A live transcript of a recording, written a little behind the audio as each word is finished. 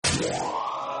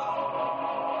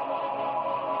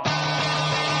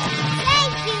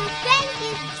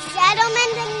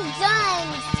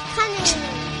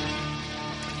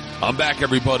I'm back,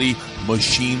 everybody.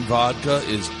 Machine Vodka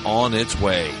is on its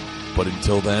way. But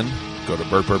until then, go to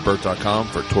BurtBurtBurt.com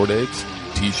for tour dates,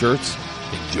 t-shirts.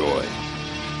 Enjoy.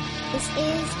 This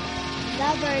is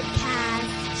the Birdcast.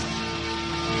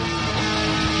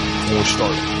 We're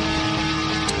starting.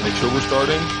 Make sure we're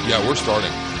starting. Yeah, we're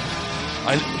starting.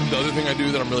 The other thing I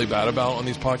do that I'm really bad about on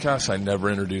these podcasts, I never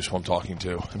introduce who I'm talking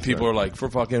to. And people are like,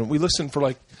 we listened for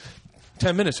like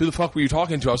 10 minutes. Who the fuck were you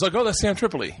talking to? I was like, oh, that's Sam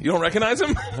Tripoli. You don't recognize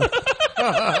him?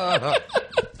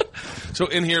 So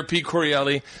in here, Pete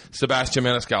Correale, Sebastian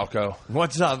Maniscalco.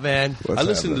 What's up, man? I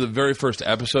listened to the very first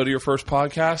episode of your first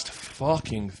podcast.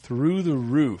 Fucking through the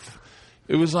roof.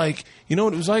 It was like, you know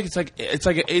what it was like? It's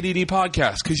like an ADD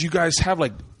podcast because you guys have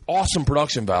like awesome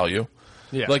production value.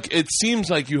 Yeah. Like, it seems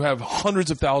like you have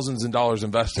hundreds of thousands of dollars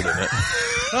invested in it.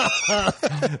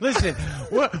 Listen,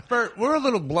 Bert, we're a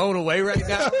little blown away right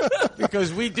now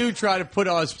because we do try to put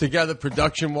ours together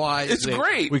production-wise. It's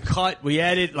great. We cut, we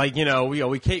edit, like, you know,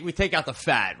 we take out the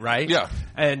fat, right? Yeah.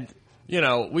 And, you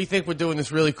know, we think we're doing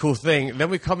this really cool thing.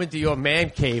 Then we come into your man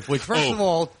cave, which, first of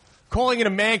all, calling it a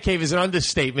man cave is an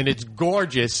understatement. It's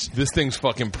gorgeous. This thing's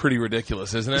fucking pretty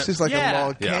ridiculous, isn't it? This is like a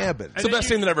log cabin. It's the best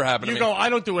thing that ever happened to me. You go, I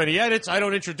don't do any edits. I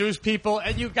don't introduce people.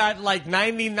 And you got like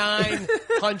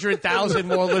 9,900,000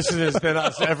 more listeners than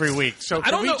us every week. So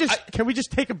can we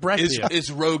just take a breath here?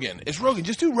 It's Rogan. It's Rogan.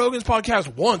 Just do Rogan's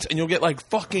podcast once and you'll get like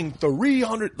fucking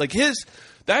 300. Like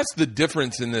that's the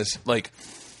difference in this, like,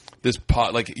 this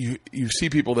pot, like you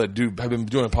see people that have been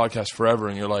doing a podcast forever,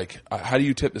 and you're like, how do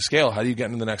you tip the scale? How do you get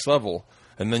into the next level?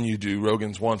 And then you do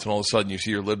Rogan's once, and all of a sudden you see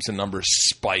your Libsyn numbers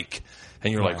spike,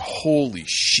 and you're like, holy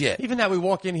shit! Even that we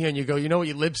walk in here and you go, you know what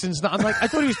your Libsyn's not? I'm like, I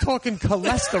thought he was talking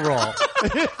cholesterol.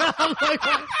 I'm like,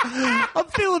 I'm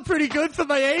feeling pretty good for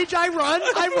my age. I run.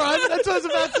 That's what I was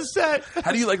about to say.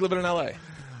 How do you like living in LA?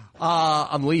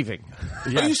 I'm leaving.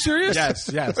 Yes. Are you serious? Yes.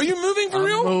 Are you moving for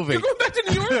real? Moving. You're going back to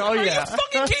New York? Oh, yeah. Are you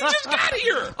fucking kidding? Just got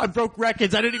here. I broke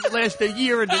records. I didn't even last a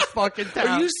year in this fucking town.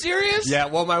 Are you serious? Yeah,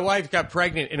 well, my wife got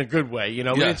pregnant in a good way. You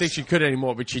know, we didn't think she could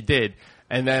anymore, but she did.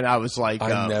 And then I was like...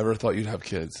 I never thought you'd have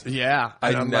kids. Yeah.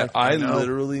 I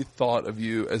literally thought of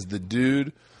you as the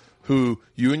dude who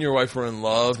you and your wife were in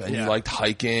love, and you liked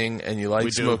hiking, and you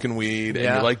liked smoking weed,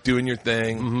 and you liked doing your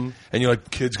thing, and you're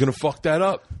like, kid's going to fuck that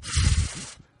up.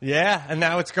 Yeah, and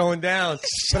now it's going down.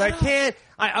 But I can't.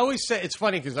 I always say it's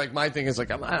funny because like my thing is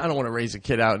like I don't want to raise a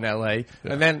kid out in L.A.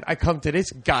 And then I come to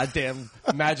this goddamn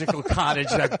magical cottage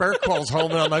that Bert calls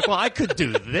home, and I'm like, well, I could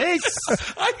do this.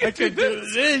 I could do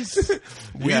this.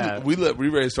 We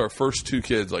raised our first two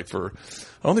kids I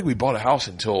don't think we bought a house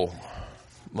until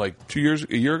like 2 years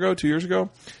ago.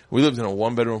 We lived in a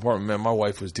 1-bedroom apartment. Man, my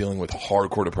wife was dealing with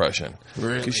hardcore depression.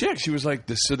 Really? Because she was like,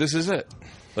 this is it.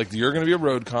 Like, you're going to be a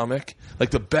road comic.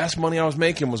 Like, the best money I was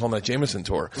making was on that Jameson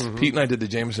tour. Mm-hmm. Pete and I did the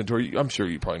Jameson tour. I'm sure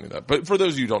you probably knew that. But for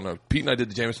those of you who don't know, Pete and I did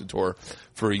the Jameson tour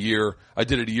for a year. I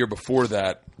did it a year before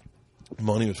that.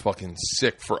 Money was fucking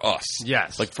sick for us.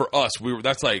 Yes. Like, for us,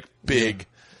 that's like big,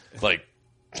 like,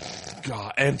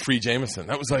 God, and free Jameson.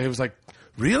 It was like,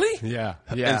 really? Yeah.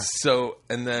 And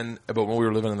then, but when we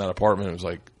were living in that apartment, it was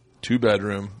like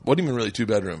 2-bedroom. Wasn't even really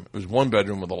 2-bedroom. It was 1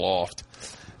 bedroom with a loft.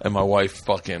 And my wife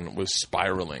fucking was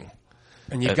spiraling.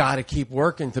 And you got to keep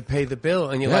working to pay the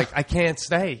bill. And you're like, I can't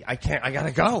stay. I got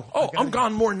to go. Oh, I'm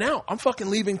gone more now. I'm fucking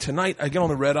leaving tonight. I get on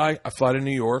the red eye. I fly to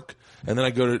New York. And then I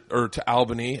go to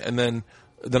Albany. And then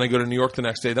I go to New York the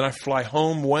next day. Then I fly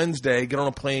home Wednesday, get on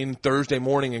a plane Thursday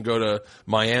morning and go to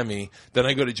Miami. Then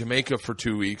I go to Jamaica for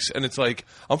 2 weeks. And it's like,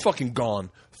 I'm fucking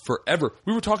gone forever.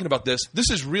 We were talking about this.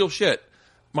 This is real shit.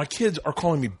 My kids are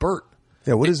calling me Bert.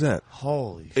 Yeah, what is that?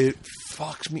 Holy shit. It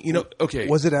fucks me. You know, okay.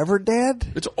 Was it ever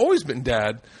Dad? It's always been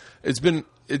Dad. It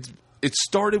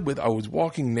started with I was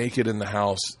walking naked in the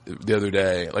house the other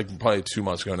day, like probably 2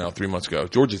 months ago now, 3 months ago.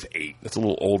 George is 8. That's a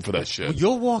little old for that shit. Well,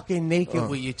 you're walking naked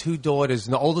with your 2 daughters,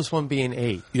 and the oldest one being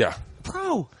 8. Yeah.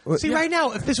 Bro, right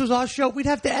now, if this was our show, we'd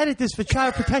have to edit this for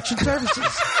Child Protection Services.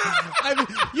 I mean,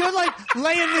 you're like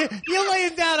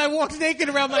laying down. I walk naked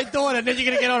around my daughter, and then you're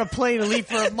gonna get on a plane and leave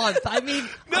for a month. I mean,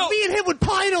 me and him would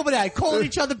pine over that, calling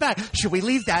each other back. Should we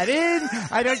leave that in?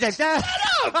 I don't get that.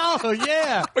 Oh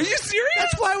yeah. Are you serious?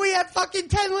 That's why we have fucking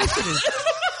 10 listeners.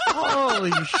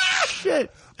 Holy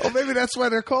shit. Oh, maybe that's why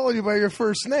they're calling you by your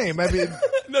first name. I mean,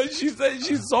 no, she said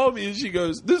she saw me and she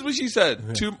goes, "This is what she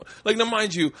said." Now,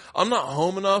 mind you, I'm not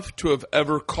home enough to have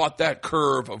ever caught that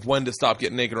curve of when to stop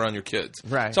getting naked around your kids.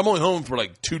 Right. So I'm only home for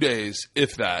like 2 days,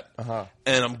 if that.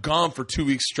 and I'm gone for 2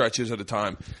 week stretches at a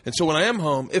time. And so when I am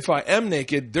home, if I am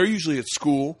naked, they're usually at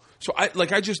school. So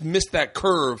I just missed that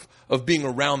curve of being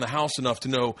around the house enough to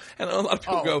know. And a lot of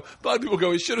people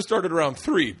go, it should have started around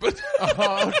 3. But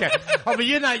okay. Oh, but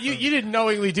you're not. You didn't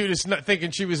knowingly do this thinking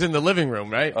she was in the living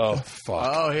room, right? Oh,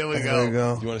 fuck. Oh, here we go. There you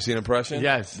go. You want to see an impression?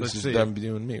 Yes. This Let's is see. them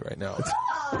doing me right now.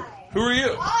 Who are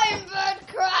you? I'm Bert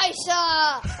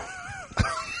Kreischer.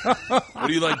 What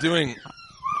do you like doing?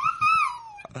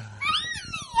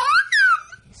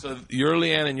 So you're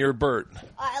Leanne and you're Bert.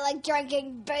 I like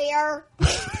drinking beer.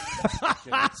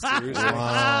 Seriously?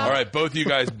 All right, both of you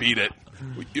guys beat it.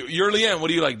 You're Leanne. What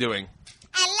do you like doing?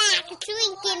 I like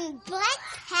drinking butt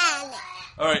honey.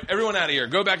 All right, everyone out of here.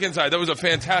 Go back inside. That was a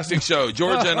fantastic show.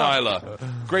 Georgia and Isla.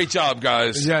 Great job,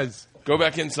 guys. Yes. Go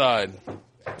back inside.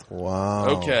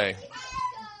 Wow.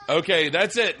 Okay,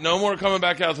 that's it. No more coming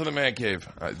back out to the man cave.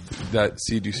 Do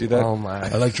you see that? Oh, my.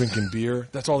 I like drinking beer.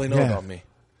 That's all they know about me.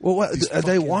 Well, what, are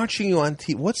they watching you on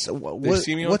TV? They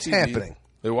see me on what's TV. happening?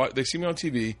 They see me on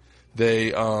TV.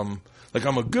 They like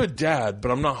I'm a good dad, but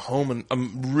I'm not home, and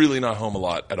I'm really not home a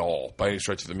lot at all by any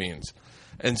stretch of the means.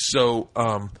 And so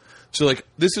like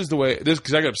this is the way this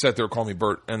because I got upset they were calling me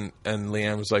Bert, and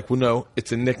Leanne was like, well, no,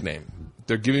 it's a nickname.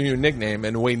 They're giving you a nickname,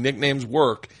 and the way nicknames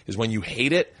work is when you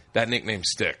hate it, that nickname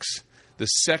sticks. The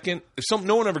second,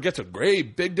 no one ever gets a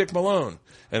great Big Dick Malone,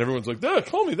 and everyone's like,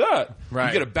 call me that. Right.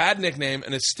 You get a bad nickname,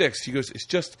 and it sticks. He goes,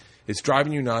 it's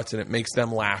driving you nuts, and it makes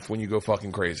them laugh when you go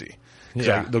fucking crazy.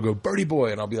 Yeah. They'll go, Birdie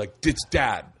Boy, and I'll be like, it's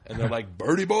Dad. And they're like,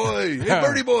 Birdie Boy, hey,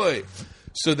 Birdie Boy.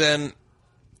 So then,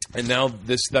 and now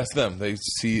that's them. They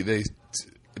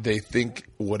think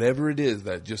whatever it is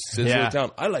that just sizzles it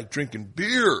down. I like drinking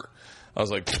beer. I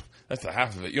was like, that's the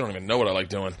half of it. You don't even know what I like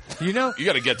doing. You got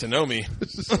to get to know me.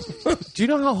 Do you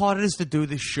know how hard it is to do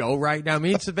this show right now?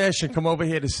 Me and Sebastian come over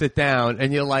here to sit down,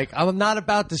 and you're like, I'm not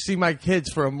about to see my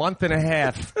kids for a month and a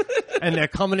half, and they're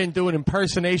coming in doing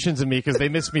impersonations of me because they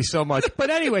miss me so much. But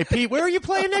anyway, Pete, where are you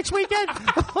playing next weekend?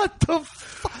 What the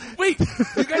fuck? Wait,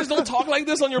 you guys don't talk like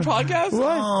this on your podcast?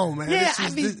 Oh man, Yeah,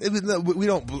 we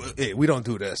don't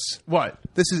do this. What?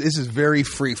 This is very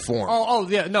free form. Oh,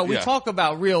 yeah. No, we Yeah. talk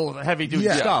about real heavy-duty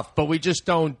stuff, but we just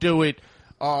don't do it,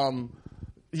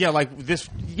 like this.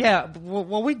 Yeah,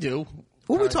 well, we do.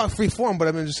 Well, we talk free form, but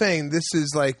I'm just saying this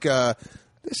is like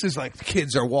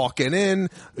kids are walking in.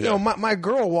 You know, my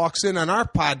girl walks in on our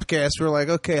podcast. We're like,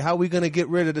 okay, how are we going to get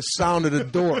rid of the sound of the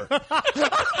door?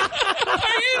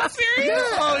 Are you serious?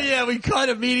 Oh, yeah, we cut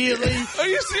immediately. Are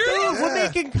you serious? Dude, we're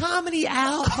making comedy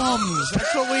albums.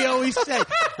 That's what we always say.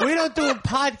 We don't do a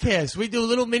podcast. We do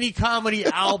little mini comedy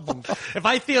albums. If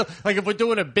I feel like if we're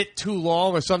doing a bit too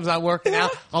long or something's not working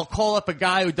out, I'll call up a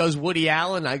guy who does Woody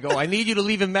Allen. I go, I need you to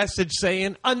leave a message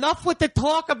saying, enough with the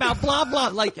talk about blah, blah.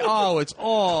 Like, oh, it's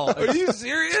all. Are you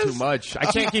serious? Too much. I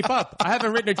can't keep up. I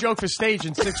haven't written a joke for stage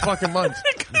in 6 fucking months.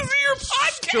 Because of your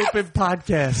podcast. Stupid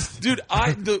podcast. Dude,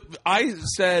 I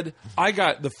said I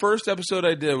got the first episode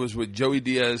I did was with Joey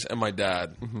Diaz and my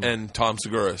dad and Tom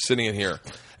Segura sitting in here,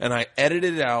 and I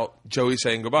edited out Joey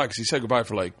saying goodbye because he said goodbye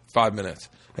for like 5 minutes,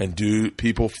 and dude,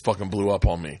 people fucking blew up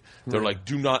on me. They're like,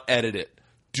 do not edit it.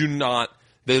 Do not.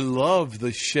 They love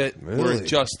the shit where it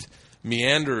just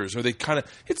meanders, or they kind of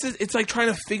it's like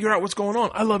trying to figure out what's going on.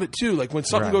 I love it too. Like when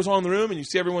something goes on in the room and you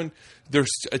see everyone, their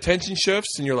attention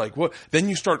shifts, and you're like, what? Then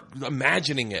you start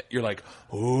imagining it. You're like,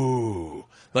 ooh.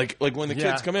 Like when the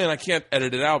kids come in, I can't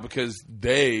edit it out because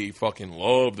they fucking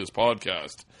love this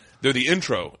podcast. They're the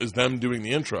intro, is them doing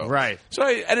the intro. Right. So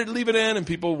I leave it in, and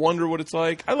people wonder what it's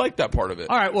like. I like that part of it.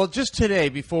 All right, well, just today,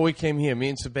 before we came here, me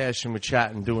and Sebastian were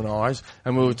chatting, doing ours,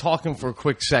 and we were talking for a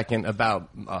quick second about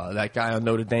that guy on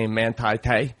Notre Dame, Manti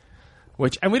Tay,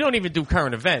 and we don't even do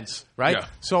current events, right? Yeah.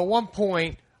 So at one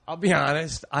point, I'll be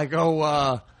honest, I go,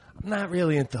 I'm not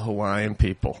really into Hawaiian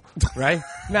people, right?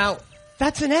 Now,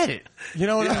 that's an edit. You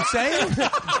know what I'm saying?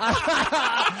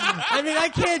 I mean, I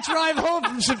can't drive home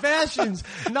from Sebastian's.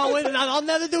 No, I'll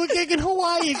never do a gig in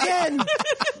Hawaii again.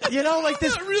 You know, like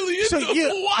this. I'm not really into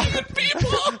Hawaiian people.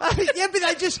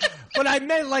 But I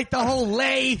meant like the whole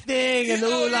lay thing and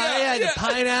the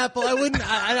pineapple.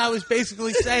 I was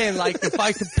basically saying, like, if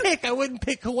I could pick, I wouldn't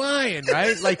pick Hawaiian,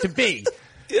 right? Like, to be.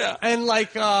 Yeah. And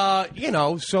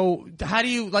so how do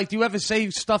you ever say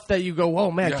stuff that you go,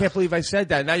 oh man, I can't believe I said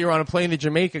that. Now you're on a plane to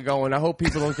Jamaica going, I hope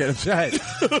people don't get upset. If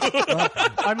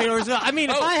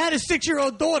I had a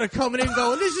 6-year-old daughter coming in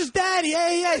going, this is Daddy,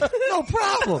 hey, no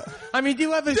problem. I mean, do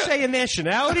you ever say a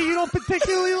nationality you don't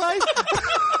particularly like?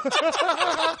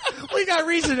 We got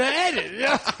reason to edit.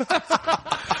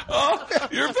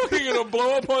 You're fucking gonna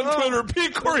blow up on Twitter.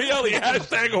 Pete Correale,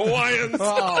 #Hawaiians.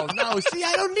 Oh, no. See,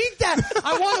 I don't need that.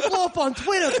 I want to blow up on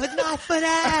Twitter, but not for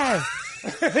that.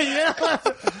 You know?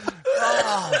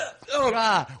 Oh,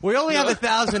 God. We only have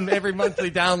 1,000 every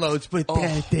monthly downloads, but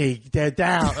they're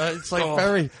down. It's like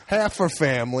very... Half for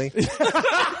family.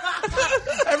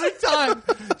 Every time,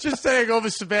 just saying over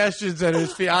Sebastian's and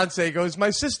his fiance goes, my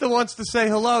sister wants to say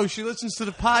hello. She listens to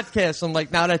the podcast. I'm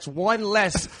like, now that's one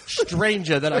less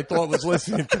stranger that I thought was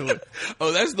listening to it.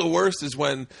 Oh, that's the worst is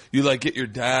when you like get your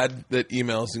dad that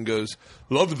emails and goes,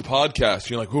 love the podcast.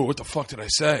 You're like, oh, what the fuck did I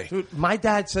say? Dude, my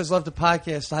dad says love the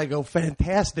podcast. I go,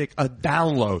 fantastic, a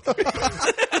download.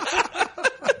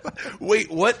 Wait,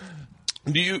 what?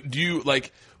 Do you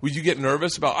like, would you get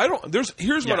nervous about,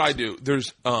 here's what I do.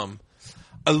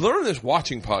 I learned this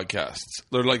watching podcasts.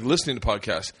 They're like listening to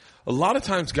podcasts. A lot of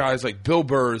times guys like Bill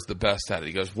Burr is the best at it.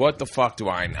 He goes, what the fuck do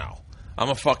I know? I'm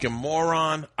a fucking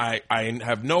moron. I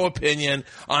have no opinion.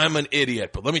 I'm an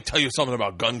idiot. But let me tell you something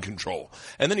about gun control.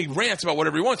 And then he rants about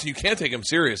whatever he wants, and you can't take him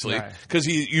seriously because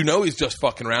he's just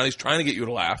fucking around. He's trying to get you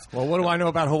to laugh. Well, what do I know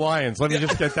about Hawaiians? Let me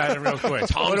just get that in real quick.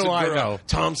 What do I know?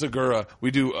 Tom Segura. We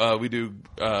do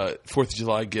 4th of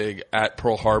July gig at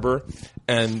Pearl Harbor,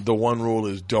 and the one rule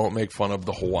is don't make fun of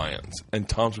the Hawaiians. And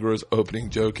Tom Segura's opening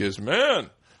joke is,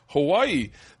 man,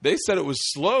 Hawaii, they said it was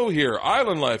slow here,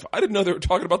 island life. I didn't know they were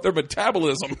talking about their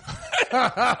metabolism.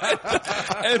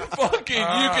 And fucking,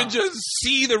 you can just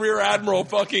see the Rear Admiral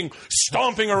fucking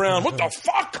stomping around. What the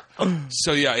fuck?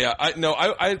 So yeah.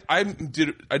 I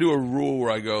do a rule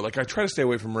where I go, like, I try to stay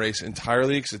away from race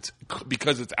entirely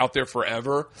because it's out there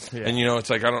forever. Yeah. And it's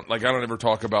like I don't ever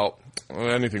talk about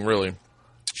anything really.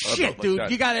 Shit, dude,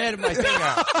 you got to edit my thing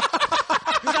out.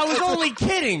 I was only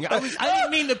kidding. I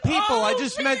didn't mean the people. I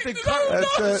just meant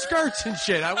the skirts and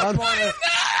shit. I was want to.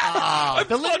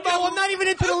 The limbo. I'm not even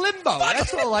into the limbo.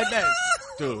 That's all I meant,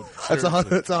 dude. That's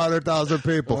 100,000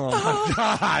 people. Oh my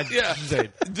God. Yeah.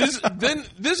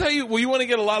 This how you want to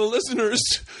get a lot of listeners.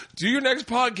 Do your next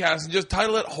podcast and just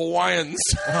title it Hawaiians.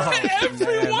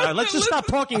 Everyone. Let's just stop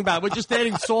talking about it. We're just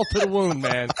adding salt to the wound,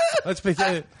 man. Let's be.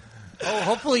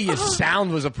 Hopefully your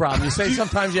sound was a problem. You say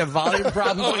sometimes you have volume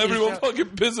problems. Everyone fucking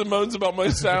pisses and moans about my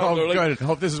sound. Good.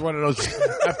 Hope this is one of those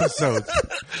episodes.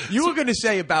 You were going to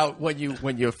say about when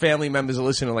your family members are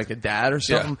listening to like a dad or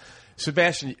something. Yeah.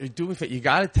 Sebastian, you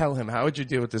got to tell him, how would you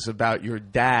deal with this about your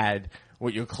dad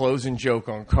with your closing joke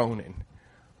on Conan?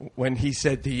 When he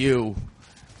said to you,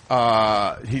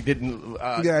 he didn't...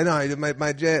 yeah, no,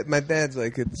 my dad's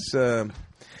like, it's...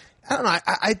 I don't know.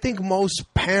 I think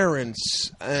most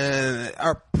parents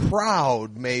are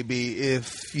proud, maybe,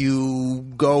 if you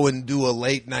go and do a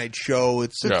late night show.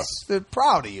 They're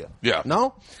proud of you. Yeah.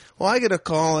 No? Well, I get a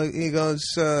call. He goes,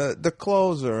 the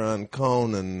closer on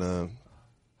Conan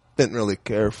didn't really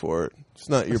care for it. It's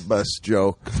not your best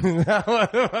joke.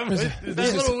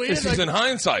 This is in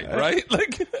hindsight, right?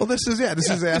 Like, well, this is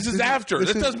after.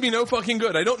 That does me no fucking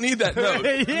good. I don't need that note.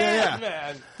 yeah,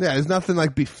 man. Yeah, there's nothing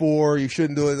like before. You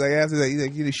shouldn't do it. Like after that,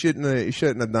 you shouldn't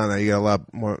have done that. You got a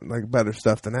lot more like better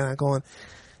stuff than that. I'm going,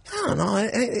 I don't know.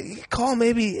 You call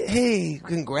maybe, hey,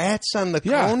 congrats on the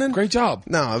Conan. Great job.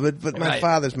 No, but my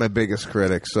father's my biggest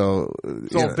critic. So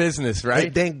it's all business,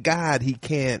 right? Thank God he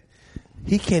can't.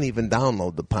 He can't even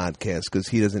download the podcast because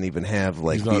he doesn't even have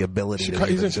the ability to.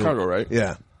 He's in Chicago, right?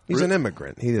 Yeah, he's an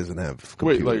immigrant. He doesn't have.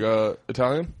 Wait, like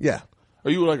Italian? Yeah.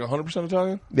 Are you like 100%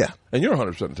 Italian? Yeah. And you're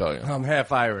 100% Italian. I'm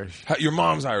half Irish. Your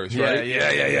mom's Irish, right?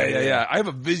 Yeah. I have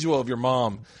a visual of your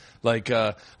mom. Like,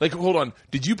 hold on.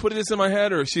 Did you put this in my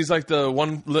head, or she's like the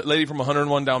one lady from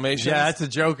 101 Dalmatians? Yeah, that's a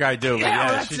joke I do.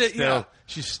 Yeah, that's it.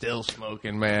 She's still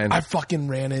smoking, man. I fucking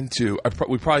ran into.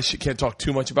 We probably can't talk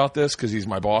too much about this because he's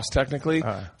my boss technically.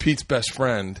 Pete's best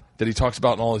friend that he talks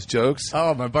about in all his jokes.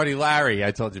 Oh, my buddy Larry,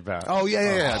 I told you about. Oh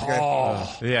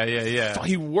yeah. Yeah.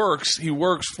 He works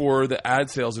for the ad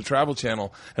sales at Travel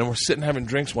Channel, and we're sitting having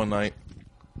drinks one night,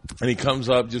 and he comes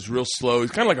up just real slow.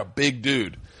 He's kind of like a big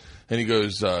dude. And he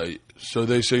goes, so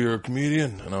they say you're a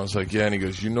comedian? And I was like, yeah. And he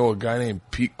goes, you know a guy named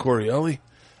Pete Correale?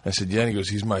 I said, yeah. And he goes,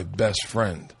 he's my best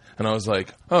friend. And I was like,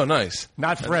 oh, nice.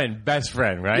 Not friend, best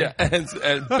friend, right? Yeah, and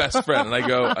best friend. And I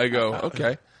go,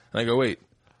 okay. And I go, wait,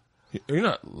 you're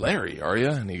not Larry, are you?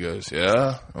 And he goes,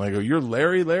 yeah. And I go, you're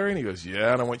Larry? And he goes,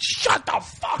 yeah. And I went, shut the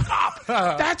fuck up.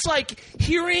 That's like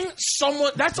hearing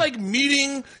someone, that's like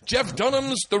meeting Jeff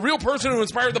Dunham's The Real Person Who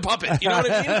Inspired the Puppet. You know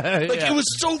what I mean? Like, It was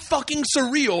so fucking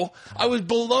surreal. I was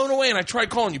blown away, and I tried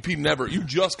calling you, Pete, never. You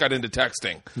just got into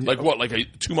texting. Like what,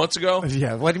 2 months ago?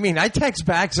 Yeah, what do you mean? I text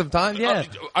back sometimes, yeah.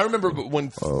 I remember when,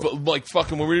 when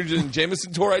we were doing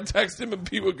Jameson tour, I'd text him, and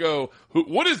Pete would go,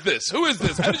 what is this? Who is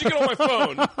this? How did you get on my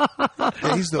phone?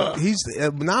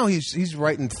 Now he's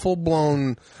writing full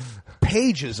blown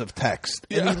pages of text,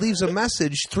 and he leaves a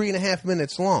message 3.5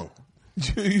 minutes long.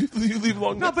 you leave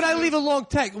long. No, but I leave a long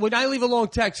text. When I leave a long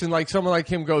text, and like someone like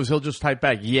him goes, he'll just type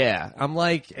back, "Yeah." I'm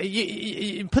like,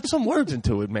 put some words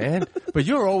into it, man. But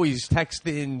you're always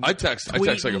texting. I text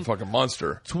like a fucking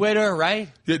monster. Twitter, right?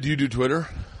 Yeah. Do you do Twitter?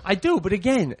 I do, but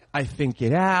again, I think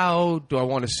it out. Do I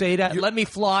want to say that? Let me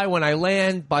fly when I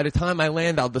land. By the time I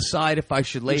land, I'll decide if I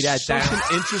should lay that down. Such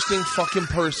an interesting fucking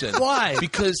person. Why?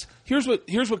 Because here's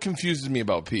what confuses me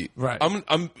about Pete. Right. I'm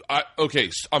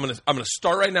gonna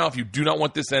start right now. If you do not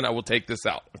want this in, I will take this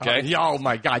out. Okay. Oh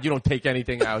my God! You don't take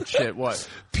anything out. Shit. What?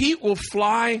 Pete will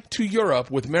fly to Europe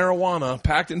with marijuana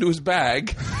packed into his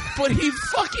bag, but he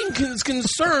fucking is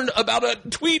concerned about a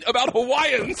tweet about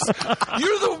Hawaiians.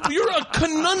 You're a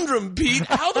conundrum, Pete.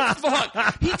 How the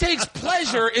fuck? He takes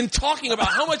pleasure in talking about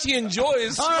how much he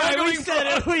enjoys. All right, we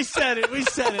said it.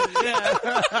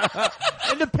 Yeah.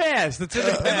 In the past. It's in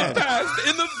the past.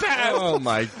 In the past. Oh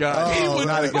my God!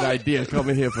 Not a good idea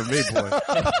coming here for me, boy.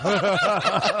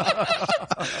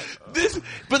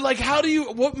 But like, how do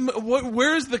you?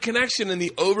 Where's the connection in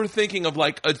the overthinking of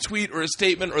like a tweet or a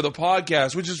statement or the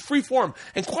podcast, which is free form?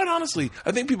 And quite honestly,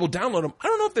 I think people download them. I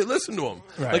don't know if they listen to them.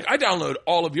 Right. Like, I download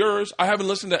all of yours. I haven't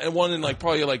listened to one in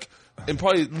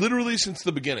probably literally since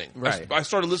the beginning. Right. I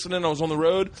started listening. I was on the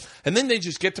road, and then they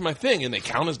just get to my thing and they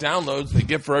count as downloads. They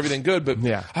get for everything good, but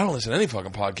I don't listen to any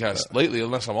fucking podcast lately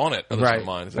unless I'm on it. I listen to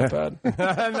mine. Is that bad?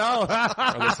 No.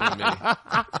 I listen to me.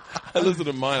 I listen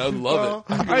to mine. I love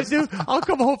it. I do. I'll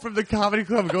come home from the comedy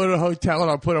club, go to the hotel,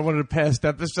 and I'll put on one of the past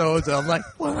episodes, and I'm like,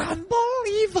 we're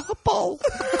unbelievable.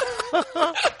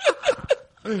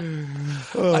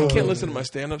 I can't listen to my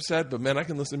stand-up set, but man, I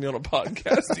can listen to me on a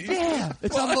podcast. Yeah,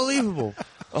 it's unbelievable.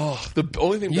 Oh, the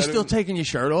only thing you still taking your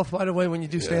shirt off, by the way, when you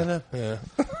do stand-up? Yeah.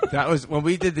 That was when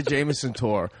we did the Jameson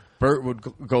tour. Bert would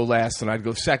go last, and I'd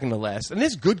go second to last. And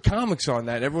there's good comics on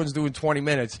that. Everyone's doing 20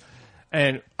 minutes.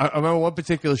 And I remember one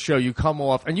particular show, you come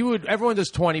off, and everyone does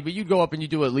 20, but you'd go up and you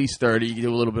do at least 30, you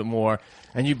do a little bit more,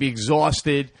 and you'd be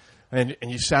exhausted, and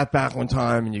you sat back one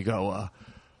time, and you go,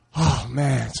 oh,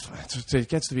 man, it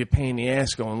gets to be a pain in the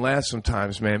ass going last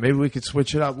sometimes, man. Maybe we could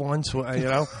switch it up once, you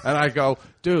know? And I go,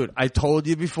 dude, I told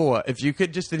you before, if you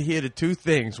could just adhere to two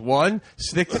things. One,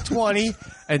 stick to 20,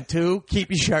 and two,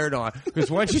 keep your shirt on.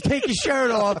 Because once you take your shirt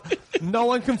off, no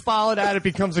one can follow that. It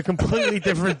becomes a completely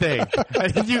different thing.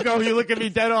 And you look at me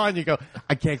dead on, you go,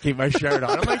 I can't keep my shirt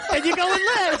on. I'm like, then you go in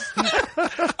last.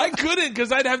 I couldn't,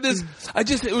 because I'd have this,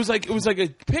 it was like a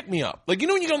pick-me-up. Like, you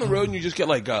know when you go on the road and you just get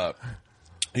like,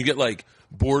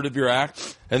 bored of your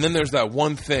act, and then there's that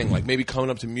one thing, like maybe coming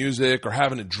up to music or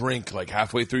having a drink like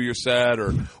halfway through your set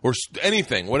or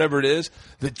anything, whatever it is,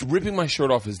 that ripping my shirt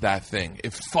off is that thing.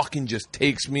 It fucking just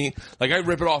takes me, like I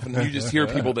rip it off and you just hear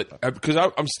people that, because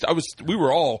we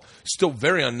were all still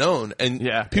very unknown, and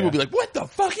people would be like, what the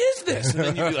fuck is this? And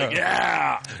then you'd be like,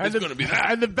 it's going to be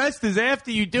that. And the best is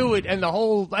after you do it and the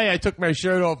whole, hey, I took my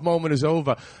shirt off moment is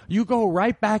over, you go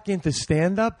right back into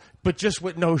stand-up, but just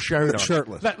with no shirt on.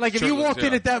 Shirtless. Like if you walked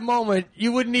in at that moment,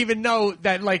 you wouldn't even know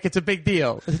that like it's a big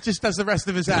deal. It just does the rest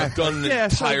of his act. I've done an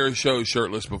entire show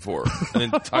shirtless before.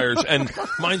 And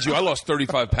mind you, I lost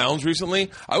 35 pounds recently.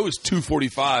 I was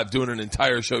 245 doing an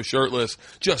entire show shirtless,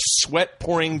 just sweat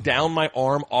pouring down my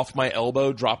arm, off my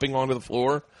elbow, dropping onto the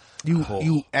floor.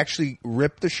 You actually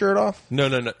rip the shirt off?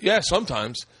 No. Yeah,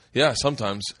 sometimes.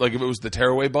 Like if it was the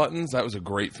tearaway buttons, that was a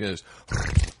great feeling.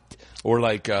 Or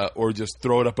just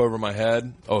throw it up over my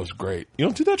head. Oh, it's great. You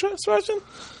don't do that, Sebastian?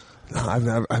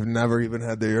 No, I've never even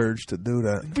had the urge to do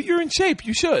that. But you're in shape.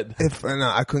 You should.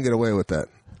 I couldn't get away with that.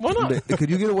 Why not? Could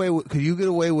you get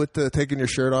away with taking your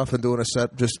shirt off and doing a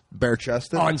set just bare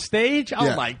chested on stage?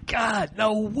 Oh my God,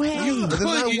 no way! You just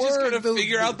gotta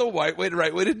figure out the right way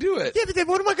to do it. Yeah, but then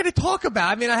what am I going to talk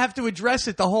about? I mean, I have to address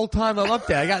it the whole time I'm up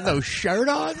there. I got no shirt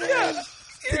on, man.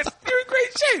 Yeah. You're in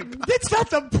great shape. That's not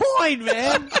the point,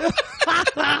 man.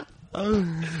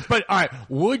 But all right,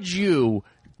 would you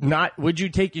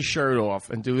take your shirt off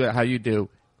and do that how you do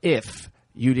if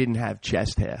you didn't have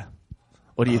chest hair?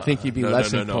 Or do you think you'd be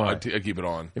less important? No. I keep it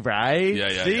on. Right?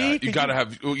 Yeah. See? You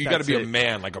gotta be a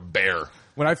man, like a bear.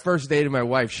 When I first dated my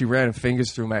wife, she ran her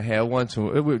fingers through my hair once.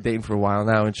 We were dating for a while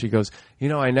now, and she goes,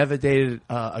 I never dated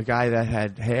a guy that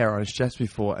had hair on his chest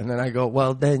before. And then I go,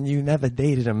 well, then you never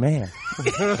dated a man.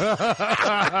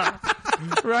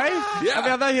 Right? Yeah. I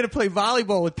mean, I'm not here to play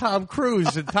volleyball with Tom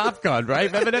Cruise and Top Gun, right?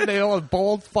 Remember them? They all have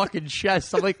bald fucking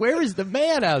chests. I'm like, where is the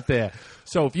man out there?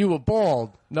 So if you were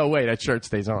bald, no way, that shirt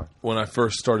stays on. When I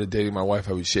first started dating my wife,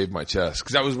 I would shave my chest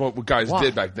because that was what guys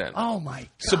did back then. Oh my God.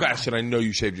 Sebastian, I know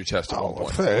you shaved your chest at one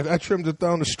point. I trimmed it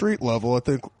down to street level. I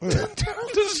think. Down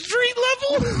to street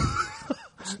level.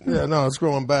 Yeah, no, it's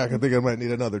growing back. I think I might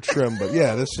need another trim, but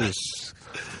yeah, this is.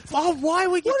 Oh, why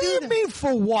would you What do do you that? mean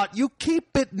for what? You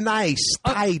keep it nice,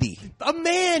 tidy. A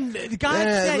man, God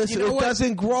Yeah, said, listen, you know it what?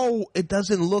 doesn't grow. It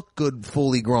doesn't look good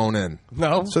fully grown in.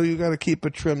 No. So you got to keep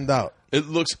it trimmed out. It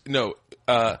looks no.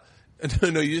 You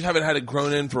just haven't had it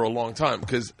grown in for a long time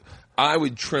because I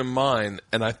would trim mine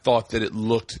and I thought that it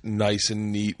looked nice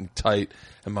and neat and tight.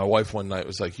 And my wife one night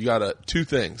was like, "You gotta two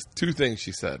things."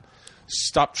 She said,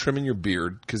 "Stop trimming your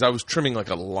beard," because I was trimming like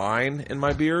a line in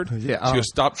my beard. Yeah. She goes,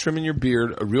 "Stop trimming your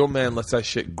beard. A real man lets that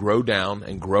shit grow down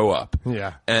and grow up.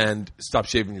 Yeah. And stop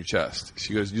shaving your chest."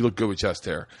 She goes, "You look good with chest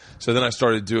hair." So then I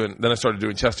started doing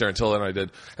chest hair until then I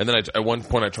did. And then at one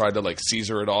point I tried to like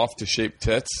Caesar it off to shape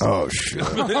tits. Oh shit!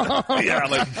 Yeah,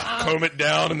 like comb it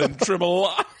down and then trim a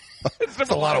lot. It's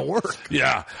a lot of work.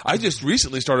 Yeah, I just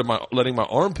recently started letting my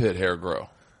armpit hair grow.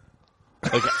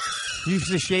 Like, You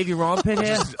used to shave your armpit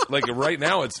hair? like right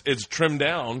now it's trimmed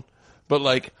down, but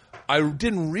like I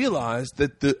didn't realize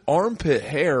that the armpit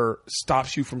hair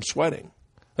stops you from sweating,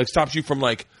 like stops you from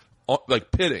like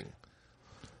pitting.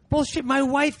 Bullshit. My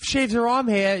wife shaves her arm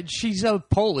hair. She's a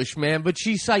Polish, man, but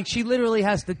she's like, she literally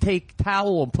has to take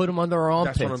towel and put them under her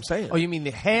armpits. That's what I'm saying. Oh, you mean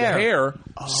the hair? The hair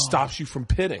stops you from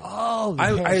pitting. Oh, the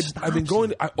hair I've been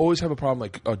going. I always have a problem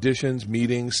like auditions,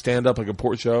 meetings, stand up, like a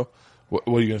port show. What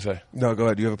are you gonna say? No, go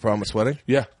ahead. You have a problem with sweating?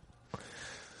 Yeah.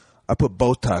 I put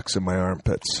Botox in my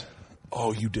armpits.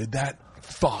 Oh, you did that?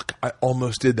 Fuck! I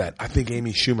almost did that. I think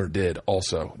Amy Schumer did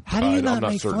also. How do you I'm not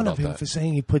make certain fun of about him that. for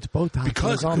saying he puts Botox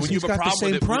Because in his when you armpits? have a got the problem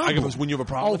same with it, problem. when you have a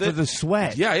problem with for it, the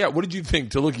sweat. Yeah. What did you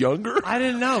think? To look younger? I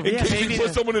didn't know. In Yeah, case maybe you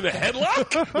put someone in a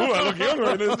headlock? Oh, I look younger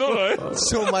in this, don't I?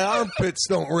 So my armpits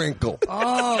don't wrinkle.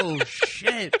 Oh,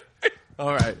 shit.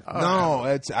 All right.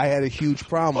 No, I had a huge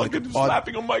problem. Look at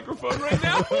slapping a microphone right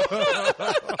now.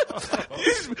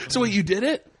 So wait, you did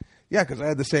it? Yeah, because I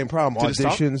had the same problem. Did it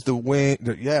stop? Auditions, the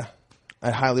wing. Yeah. I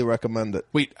highly recommend it.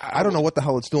 Wait, I don't know what the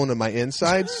hell it's doing to my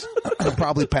insides. I'm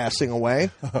probably passing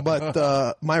away.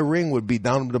 But my ring would be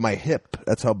down to my hip.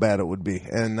 That's how bad it would be.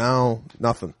 And now,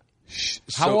 nothing.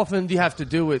 How often do you have to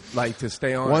do it, like, to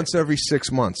stay on? Once every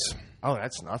 6 months. Oh,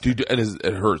 that's nothing.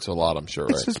 It hurts a lot, I'm sure,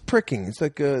 right? It's just pricking. It's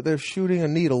like they're shooting a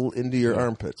needle into your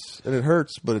armpits. And it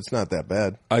hurts, but it's not that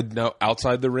bad. I know.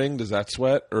 Outside the ring, does that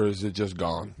sweat, or is it just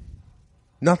gone?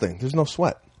 Nothing. There's no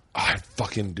sweat. I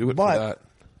fucking do it But- for that.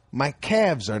 My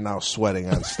calves are now sweating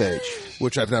on stage,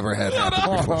 which I've never had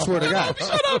happen before. Swear to God.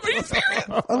 Shut up! Are you serious?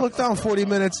 I look down 40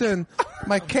 minutes in,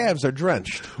 my calves are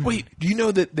drenched. Wait, do you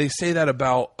know that they say that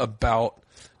about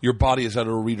your body is how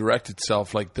to redirect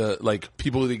itself? Like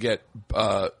people that get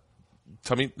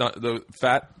tummy, not the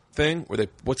fat thing, where they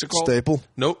what's it called? Staple?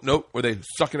 Nope. Where they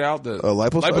suck it out. The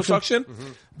liposuction?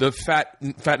 Mm-hmm. The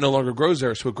fat no longer grows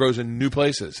there, so it grows in new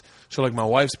places. So like my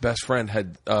wife's best friend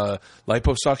had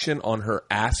liposuction on her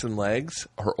ass and legs,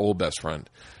 her old best friend,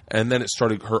 and then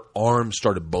her arms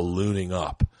started ballooning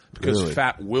up. Because Really?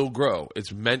 fat will grow.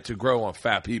 It's meant to grow on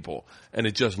fat people, and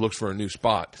it just looks for a new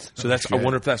spot. So I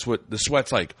wonder if that's what the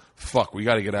sweat's like. Fuck, we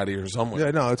got to get out of here somewhere.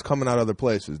 Yeah, no, it's coming out other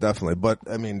places, definitely. But,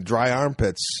 I mean, dry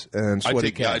armpits and sweaty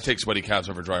I calves. take sweaty calves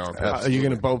over dry armpits. Are you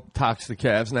going to Botox the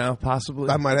calves now, possibly?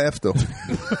 I might have to.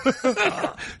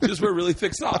 Just wear really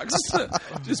thick socks.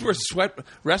 Just wear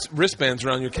wristbands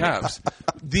around your calves.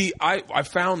 I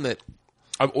found that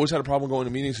I've always had a problem going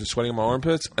to meetings and sweating in my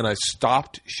armpits, and I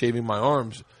stopped shaving my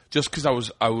arms just because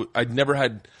I'd never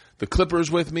had the clippers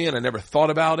with me, and I never thought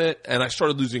about it, and I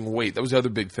started losing weight. That was the other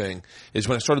big thing, is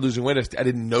when I started losing weight, I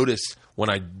didn't notice when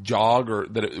I jog or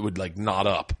that it would like knot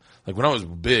up. Like when I was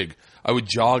big, I would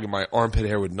jog and my armpit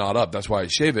hair would knot up. That's why I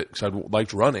shave it, because I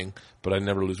liked running, but I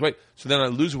never lose weight. So then I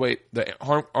lose weight, the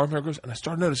arm hair grows, and I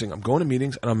started noticing I'm going to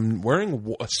meetings and I'm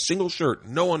wearing a single shirt,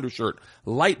 no undershirt,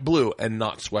 light blue, and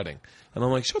not sweating. And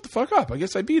I'm like, shut the fuck up. I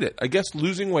guess I beat it. I guess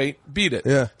losing weight beat it.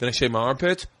 Yeah. Then I shave my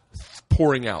armpits,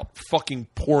 fucking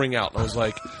pouring out. And I was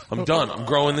like, I'm done. I'm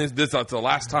growing these. That's the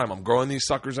last time. I'm growing these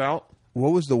suckers out.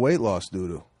 What was the weight loss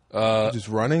due to? Just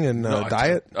running and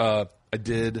diet? I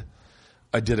did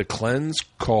a cleanse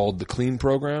called the Clean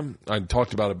Program. I've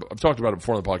talked about it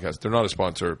before on the podcast. They're not a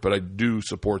sponsor, but I do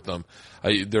support them.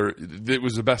 It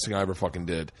was the best thing I ever fucking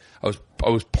did. I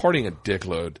was partying a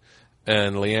dickload,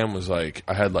 and Leanne was like,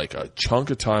 I had like a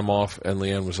chunk of time off, and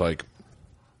Leanne was like,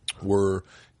 we're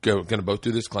going to both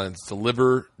do this cleanse. It's a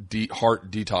liver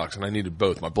heart detox, and I needed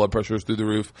both. My blood pressure was through the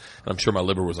roof, and I'm sure my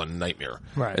liver was a nightmare.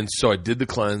 Right. And so I did the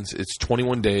cleanse. It's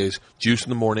 21 days, juice in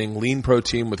the morning, lean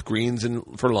protein with greens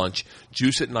for lunch,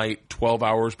 juice at night, 12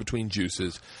 hours between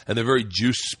juices, and they're very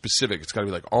juice specific. It's got to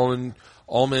be like almond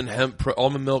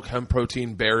milk, hemp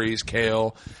protein, berries,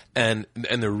 kale, and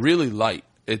they're really light.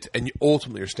 And you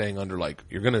ultimately are staying under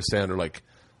you're going to stay under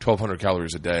 1,200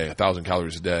 calories a day, 1,000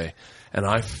 calories a day, and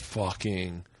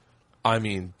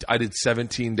I did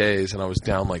 17 days and I was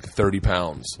down 30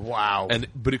 pounds. Wow.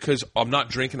 But because I'm not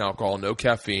drinking alcohol, no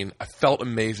caffeine, I felt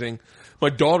amazing. My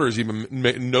daughters even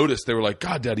noticed. They were like,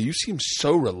 God, Daddy, you seem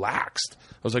so relaxed.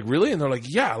 I was like, really? And they're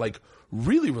like, yeah,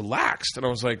 really relaxed. And I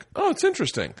was like, oh, it's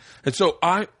interesting. And so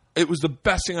it was the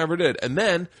best thing I ever did. And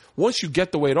then once you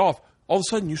get the weight off, all of a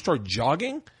sudden you start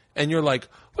jogging and you're like,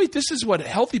 wait, this is what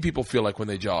healthy people feel like when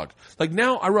they jog.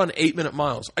 Now I run 8-minute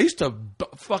miles. I used to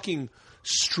fucking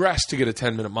stress to get a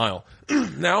 10-minute mile.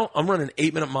 Now I'm running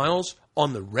 8-minute miles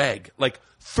on the reg,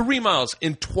 3 miles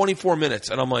in 24 minutes.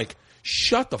 And I'm like,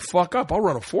 shut the fuck up. I'll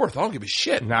run a fourth. I don't give a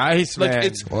shit. Nice,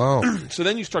 man. Wow. So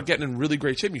then you start getting in really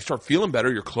great shape. And you start feeling better.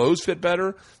 Your clothes fit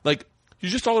better. You're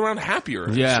just all around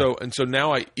happier. Yeah. And so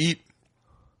now I eat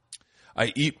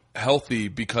healthy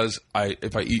because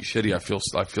if I eat shitty, I feel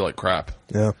like crap.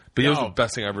 Yeah. But it was the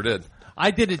best thing I ever did. I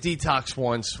did a detox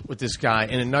once with this guy.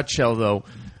 In a nutshell, though,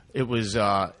 it was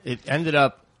it ended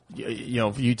up,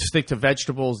 you stick to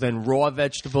vegetables, then raw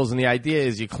vegetables, and the idea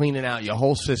is you're cleaning out your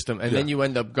whole system, and then you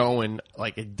end up going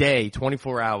a day,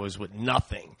 24 hours with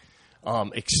nothing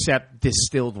except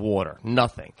distilled water,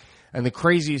 nothing. And the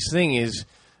craziest thing is,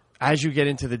 as you get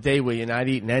into the day where you're not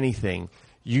eating anything,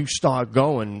 you start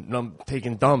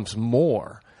taking dumps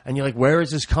more. And you're like, where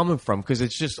is this coming from? Because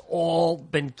it's just all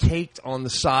been caked on the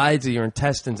sides of your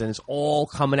intestines, and it's all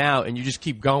coming out, and you just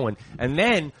keep going. And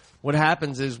then what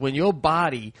happens is when your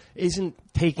body isn't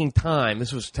taking time,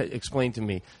 this was explained to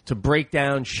me, to break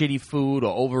down shitty food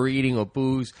or overeating or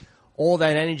booze, all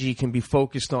that energy can be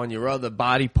focused on your other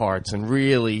body parts and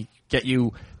really get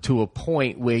you to a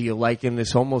point where you're in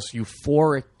this almost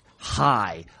euphoric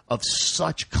high of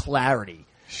such clarity.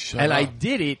 I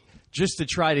did it just to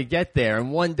try to get there.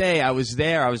 And one day I was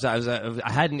there.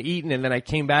 I hadn't eaten, and then I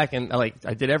came back and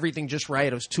I did everything just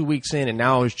right. I was 2 weeks in, and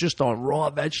now I was just on raw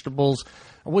vegetables.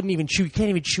 I wouldn't even chew. You can't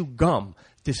even chew gum.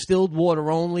 Distilled water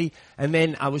only. And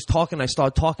then I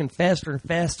started talking faster and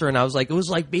faster, and I was like, it was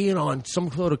like being on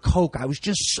some sort of coke. I was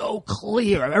just so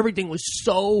clear. Everything was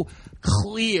so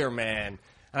clear, man.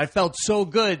 And I felt so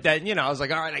good that, I was like,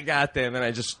 all right, I got there. And then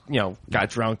I just, got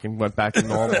drunk and went back to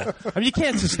normal. You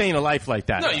can't sustain a life like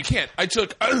that. No, you can't. I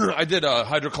did a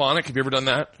hydrocolonic. Have you ever done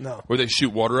that? No. Where they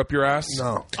shoot water up your ass?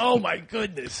 No. Oh, my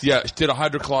goodness. Yeah, did a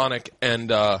hydrocolonic,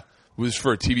 and it was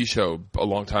for a TV show a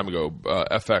long time ago.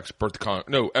 FX,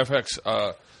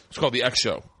 FX, it's called The X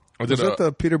Show. Was that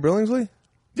the Peter Billingsley?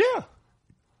 Yeah.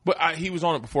 But he was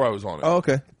on it before I was on it. Oh,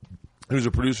 okay. He was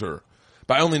a producer.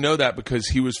 But I only know that because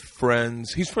he was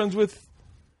friends. He's friends with.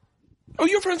 Oh,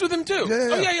 you're friends with him too. Yeah.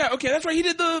 Oh, yeah. Okay, that's right. He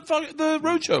did the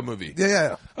Roadshow movie.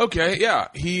 Yeah. Okay, yeah.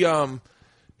 He I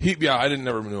didn't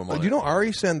never know him. On Do you know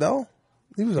Ari Sandel?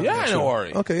 He was on that I show. know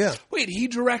Ari. Okay, yeah. Wait, he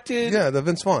directed. Yeah, the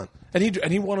Vince Vaughn. And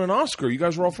he won an Oscar. You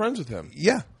guys were all friends with him.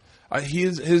 Yeah.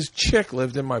 His chick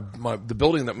lived in the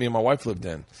building that me and my wife lived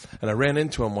in, and I ran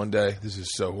into him one day. This is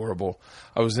so horrible.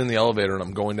 I was in the elevator, and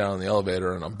I'm going down in the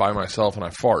elevator, and I'm by myself, and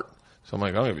I fart. So I'm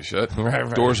like, I don't give a shit. Right.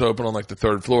 Doors open on the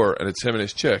third floor, and it's him and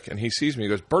his chick. And he sees me. He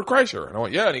goes, Bert Kreischer. And I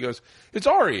went, yeah. And he goes, it's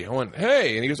Ari. I went,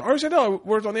 hey. And he goes, Ari Sandel, I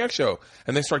worked on the X Show.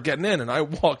 And they start getting in, and I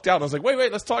walked out. And I was like,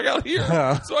 wait, let's talk out here.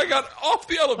 So I got off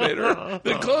the elevator,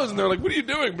 then closed, and they're like, what are you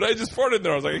doing? But I just farted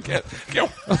there. I was like, I can't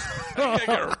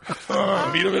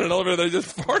meet him in an elevator that I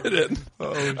just farted in.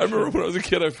 I remember when I was a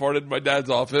kid, I farted in my dad's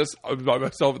office. I was by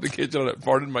myself in the kitchen, and I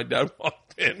farted, and my dad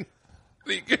walked in.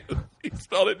 He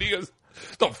smelled it, and he goes,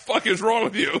 the fuck is wrong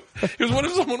with you? He goes, what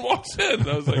if someone walks in? And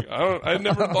I was like, I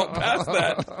never thought past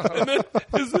that. And then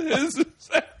his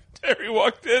secretary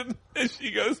walked in, and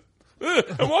she goes,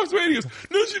 and walks away, and he goes,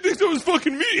 no, she thinks that was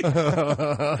fucking me.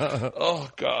 Oh,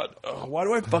 God. Oh, why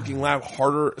do I fucking laugh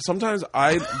harder? Sometimes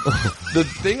the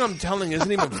thing I'm telling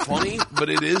isn't even funny, but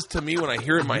it is to me when I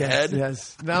hear it in my head.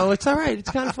 Yes. No, it's all right.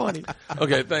 It's kind of funny.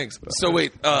 Okay, thanks. So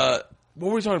wait, what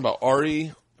were we talking about?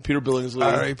 Ari? Peter Billingsley.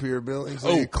 All right, Peter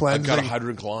Billingsley. Oh, cleansing. I got a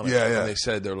hydrocolonic. Yeah. And they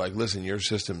said, they're like, listen, your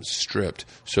system's stripped,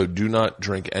 so do not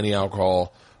drink any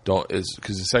alcohol. Because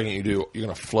the second you do, you're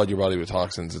going to flood your body with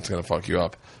toxins. It's going to fuck you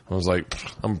up. I was like,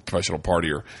 I'm a professional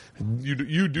partier.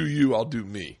 You do you, I'll do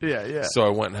me. Yeah. So I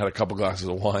went and had a couple glasses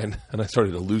of wine, and I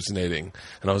started hallucinating.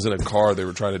 And I was in a car. They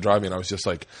were trying to drive me, and I was just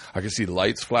like, I could see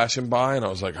lights flashing by, and I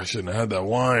was like, I shouldn't have had that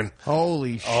wine.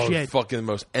 Holy shit. Fucking the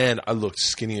most. And I looked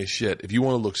skinny as shit. If you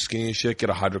want to look skinny as shit, get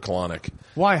a hydrocolonic.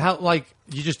 Why? How? Like,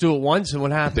 you just do it once, and what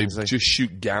They happens? just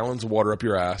shoot gallons of water up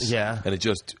your ass. Yeah.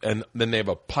 And then they have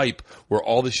a pipe where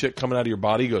all the shit coming out of your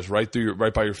body goes right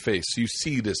by your face. So you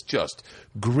see this just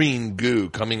green goo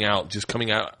coming out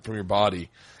from your body.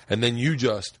 And then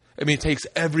it takes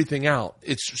everything out.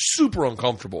 It's super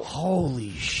uncomfortable.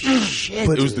 Holy shit.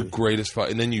 It was the greatest fun.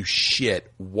 And then you shit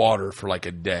water for like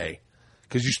a day.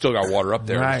 Because you still got water up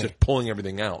there. Right. It's just pulling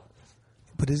everything out.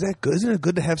 But is that good? Isn't it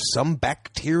good to have some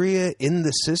bacteria in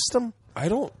the system? I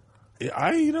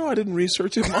didn't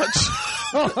research it much.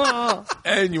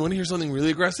 And you want to hear something really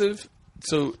aggressive?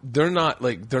 So they're not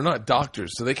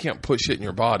doctors, so they can't put shit in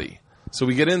your body. So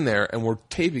we get in there and we're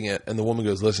taping it, and the woman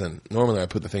goes, "Listen, normally I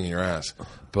put the thing in your ass,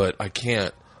 but I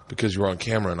can't because you're on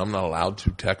camera and I'm not allowed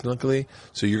to technically.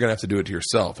 So you're gonna have to do it to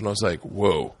yourself." And I was like,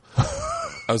 "Whoa."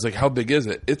 I was like, "How big is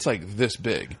it?" It's like this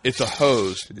big. It's a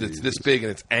hose that's this big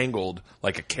and it's angled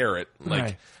like a carrot,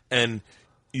 Right. and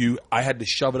I had to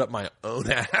shove it up my own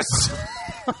ass.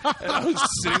 And I was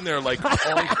sitting there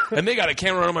and they got a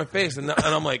camera on my face, and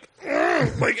I'm like,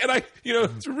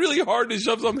 it's really hard to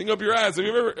shove something up your ass. Have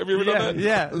you ever done that?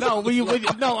 Yeah.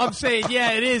 No, I'm saying,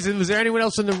 yeah, it is. And was there anyone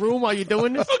else in the room while you're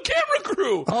doing this? A camera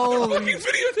crew. Oh. Fucking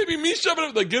videotaping me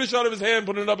shoving it, get a shot of his hand,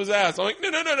 putting it up his ass. I'm like,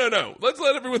 no. Let's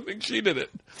let everyone think she did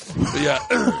it. But yeah.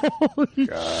 Holy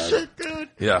shit, dude.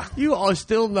 Yeah. You are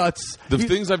still nuts. The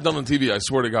things I've done on TV, I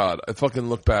swear to God, I fucking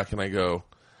look back and I go,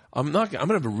 I'm going to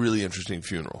have a really interesting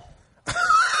funeral.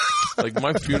 Like,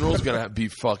 my funeral's going to be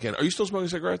fucking... Are you still smoking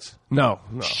cigarettes? No.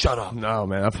 Shut up. No,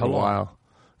 man. Not for How a long? while.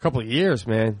 A couple of years,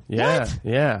 man. Yeah. What?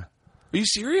 Yeah. Are you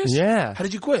serious? Yeah. How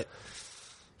did you quit?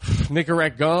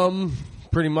 Nicorette gum,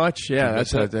 pretty much. Yeah, You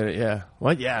that's miss what I it? did it. Yeah.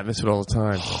 What? Yeah, I miss it all the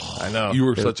time. I know. You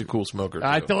were such a cool smoker, too.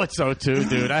 I thought so, too,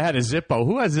 dude. I had a Zippo.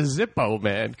 Who has a Zippo,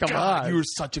 man? Come God, on. you were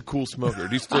such a cool smoker.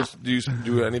 Do you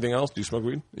do anything else? Do you smoke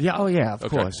weed? Yeah, oh, yeah, of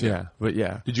Okay, course, yeah. yeah. But,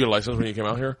 yeah. Did you get a license when you came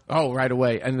out here? Oh, right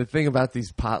away. And the thing about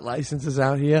these pot licenses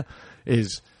out here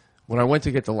is when I went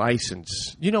to get the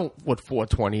license, you know what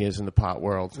 420 is in the pot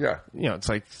world? Yeah. You know, it's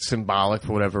like symbolic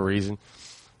for whatever reason.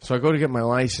 So I go to get my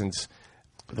license,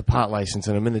 the pot license,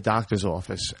 and I'm in the doctor's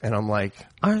office, and I'm like,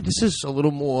 all right, this is a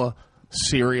little more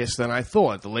serious than I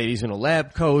thought. The lady's in a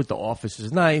lab coat, the office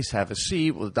is nice, have a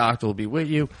seat, well, the doctor will be with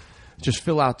you. Just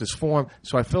fill out this form.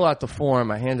 So I fill out the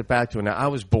form, I hand it back to her. Now, I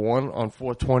was born on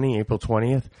 4/20, April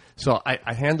 20th, so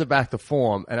I hand her back the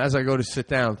form, and as I go to sit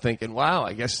down thinking, wow,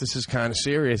 I guess this is kind of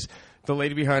serious, the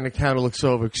lady behind the counter looks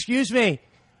over, excuse me,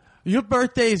 your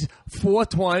birthday's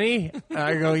 4/20?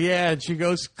 I go, yeah. And she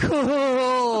goes,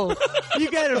 cool.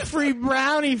 You got a free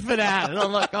brownie for that. And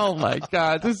I'm like, oh, my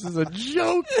God, this is a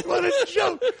joke. What a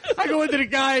joke. I go into the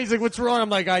guy. He's like, what's wrong? I'm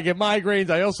like, I get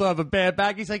migraines. I also have a bad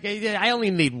back. He's like, hey, I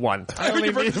only need one. I heard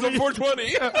your birthday's on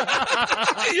 420.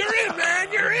 You're in,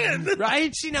 man. You're in.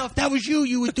 Right? See, now, if that was you,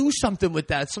 you would do something with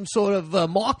that. Some sort of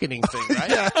marketing thing,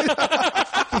 right?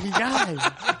 Fucking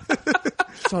guy.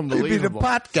 It's unbelievable. You'd be the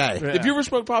pot guy. Yeah. Have you ever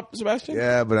smoked pop, Sebastian?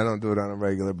 Yeah, but I don't do it on a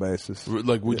regular basis.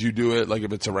 Like, would you do it, like,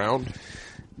 if it's around?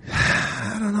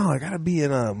 I don't know. I gotta be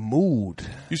in a mood.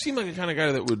 You seem like the kind of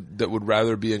guy that would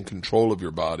rather be in control of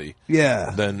your body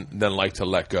Yeah. than like to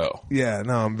let go. Yeah,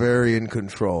 no, I'm very in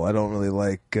control. I don't really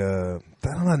like, I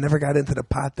don't know, I never got into the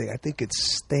pot thing. I think it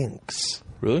stinks.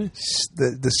 Really?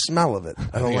 The smell of it.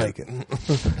 I don't like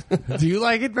it. Do you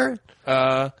like it, Bert?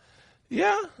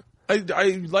 Yeah.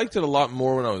 I liked it a lot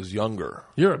more when I was younger.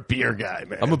 You're a beer guy,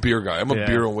 man. I'm a beer guy. I'm a Yeah.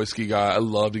 beer and whiskey guy. I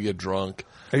love to get drunk.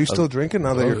 Are you still drinking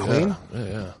now that you're clean?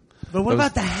 Yeah. But what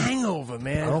about the hangover,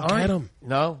 man? I don't get 'em.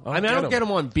 No? I mean, I get don't 'em. get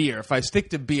them on beer. If I stick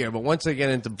to beer, but once I get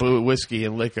into whiskey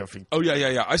and liquor... Oh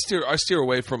yeah. I steer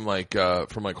away from like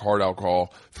hard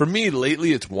alcohol. For me,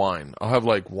 lately, it's wine. I'll have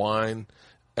like wine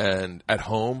and at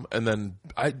home, and then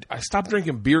I stopped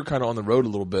drinking beer kind of on the road a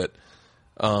little bit.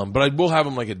 But I will have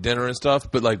them like at dinner and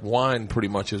stuff. But like wine, pretty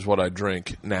much is what I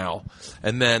drink now.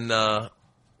 And then,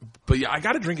 but yeah, I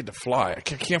got to drink it to fly. I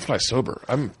can't fly sober.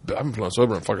 I haven't flown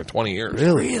sober in fucking 20 years.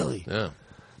 Really? Yeah.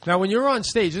 Now, when you're on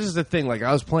stage, this is the thing. Like,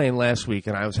 I was playing last week,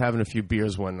 and I was having a few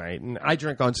beers one night. And I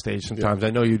drink on stage sometimes. I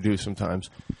know you do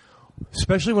sometimes.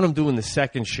 Especially when I'm doing the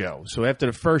second show. So after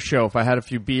the first show, if I had a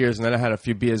few beers and then I had a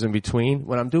few beers in between,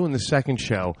 when I'm doing the second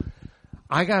show,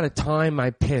 I got to time my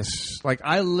piss. Like,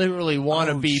 I literally want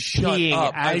to be shut peeing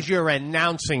up. as you're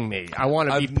announcing me. I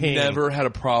want to be I've peeing. never had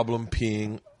a problem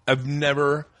peeing. I've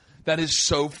never That is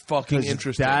so fucking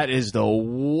interesting. That is the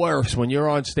worst when you're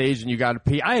on stage and you got to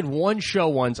pee. I had one show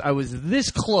once. I was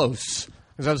this close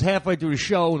because I was halfway through the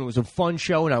show and it was a fun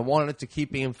show and I wanted it to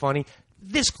keep being funny.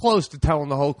 This close to telling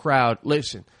the whole crowd,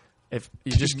 listen, if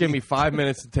you just give me 5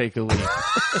 minutes to take a leak,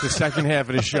 the second half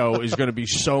of the show is going to be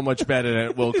so much better than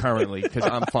it will currently because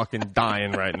I'm fucking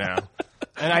dying right now.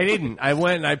 And I didn't. I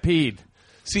went and I peed.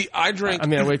 See, I drink. I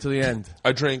mean, I wait till the end.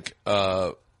 I drink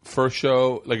first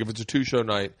show. Like if it's a 2-show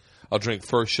night, I'll drink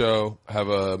first show, have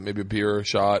maybe a beer, a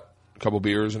shot, a couple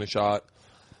beers and a shot.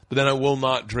 But then I will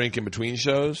not drink in between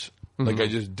shows. Like I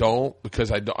just don't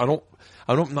because I don't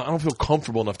feel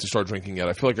comfortable enough to start drinking yet.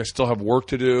 I feel like I still have work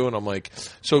to do, and I'm like,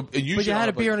 so usually. But you had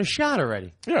a beer and a shot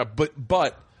already. Yeah, but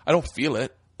I don't feel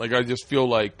it. Like I just feel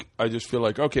like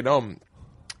okay, now I'm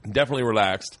definitely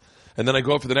relaxed, and then I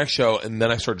go up for the next show, and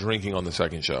then I start drinking on the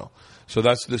second show. So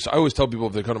that's this. I always tell people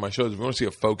if they come to my shows, if you want to see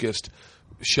a focused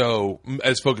show,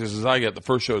 as focused as I get, the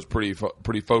first show is pretty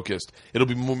focused. It'll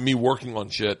be me working on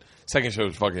shit. Second show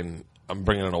is fucking. I'm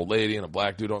bringing an old lady and a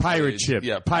black dude on pirate stage. ship.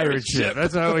 Yeah, pirate ship.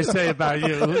 That's what I always say about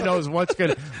you. Who knows what's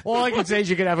going to... All I can say is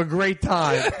you can have a great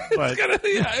time. But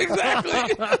yeah,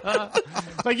 exactly.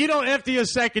 like you don't, after your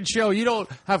second show, you don't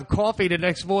have coffee the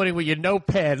next morning with your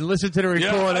notepad and listen to the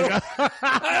recording.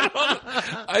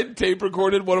 I tape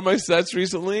recorded one of my sets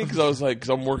recently because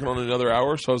I'm working on another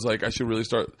hour, so I was like, I should really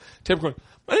start tape recording.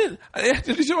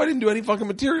 After the show, I didn't do any fucking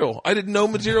material. I did no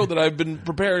material that I've been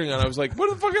preparing on. I was like, what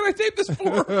the fuck did I tape this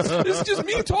for? This is just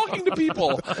me talking to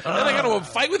people. And I got to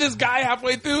fight with this guy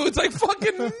halfway through. It's like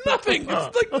fucking nothing.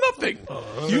 It's like nothing.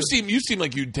 You seem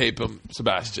like you'd tape him,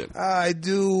 Sebastian. I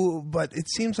do, but it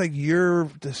seems like you're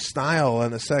the style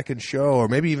on the second show, or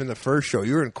maybe even the first show.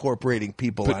 You're incorporating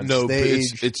people on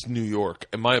stage. But it's New York.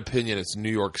 In my opinion, it's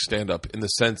New York stand-up in the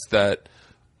sense that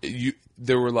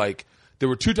there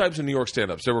were two types of New York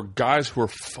stand-ups. There were guys who were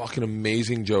fucking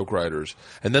amazing joke writers,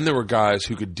 and then there were guys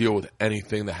who could deal with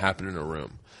anything that happened in a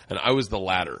room. And I was the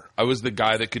latter. I was the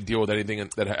guy that could deal with anything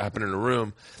that happened in a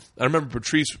room. I remember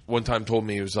Patrice one time told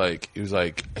me, he was like,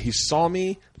 he saw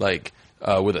me like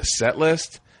with a set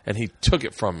list, and he took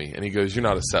it from me, and he goes, "You're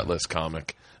not a set list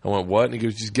comic." I went, "What?" And he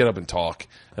goes, "Just get up and talk."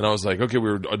 And I was like, okay,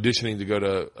 we were auditioning to go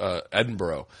to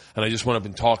Edinburgh. And I just went up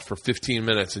and talked for 15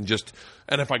 minutes and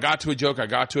if I got to a joke, I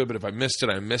got to it. But if I missed it,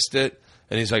 I missed it.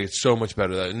 And he's like, it's so much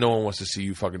better that no one wants to see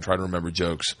you fucking try to remember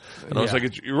jokes. And I was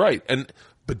like, you're right.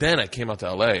 But then I came out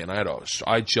to LA and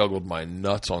I juggled my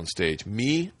nuts on stage.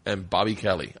 Me and Bobby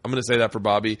Kelly. I'm going to say that for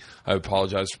Bobby. I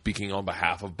apologize speaking on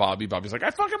behalf of Bobby. Bobby's like,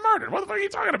 I fucking murdered. What the fuck are you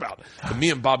talking about? But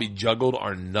me and Bobby juggled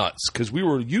our nuts because we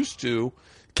were used to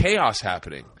chaos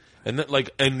happening. And then,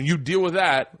 and you deal with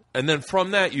that, and then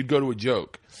from that you'd go to a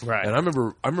joke. Right. And I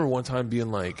remember one time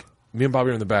being like, me and Bobby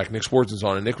were in the back, Nick Swartz was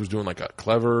on, and Nick was doing like a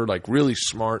clever, like really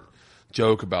smart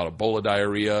joke about Ebola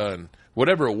diarrhea and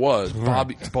whatever it was.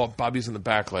 Bobby's in the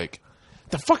back like,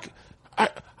 the fuck?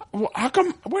 How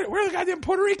come? Where are the goddamn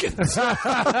Puerto Ricans? What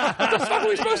the fuck are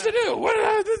we supposed to do?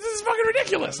 This is fucking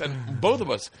ridiculous. And both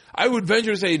of us, I would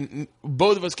venture to say,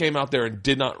 both of us came out there and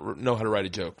did not know how to write a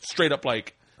joke. Straight up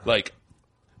like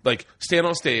stand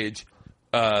on stage.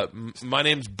 My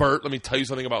name's Bert. Let me tell you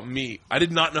something about me. I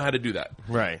did not know how to do that.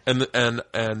 Right.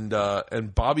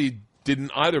 And Bobby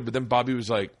didn't either. But then Bobby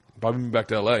moved back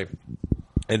to LA,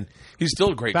 and he's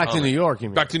still a great back comic. to New York. You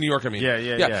mean? Back to New York. I mean,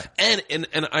 yeah. And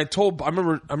I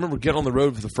remember getting on the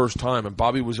road for the first time, and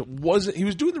Bobby wasn't he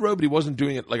was doing the road, but he wasn't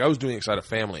doing it like I was doing it because I had a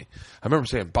family. I remember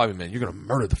saying, Bobby, man, you're gonna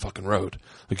murder the fucking road.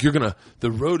 Like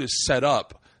the road is set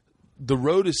up. The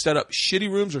road is set up. Shitty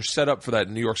rooms are set up for that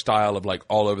New York style of like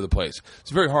all over the place.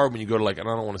 It's very hard when you go to and I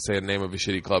don't want to say the name of a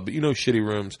shitty club, but shitty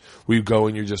rooms where you go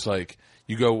and you're just like,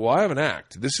 well, I have an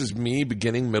act. This is me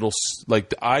beginning, middle.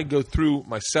 Like I go through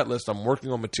my set list. I'm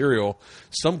working on material.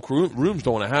 Some rooms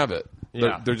don't want to have it.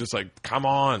 Yeah. They're just like, come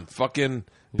on, fucking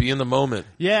be in the moment.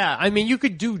 Yeah, I mean, you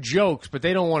could do jokes, but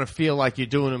they don't want to feel like you're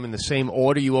doing them in the same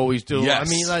order you always do. Yes. I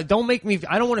mean, I don't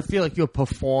want to feel like you're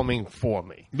performing for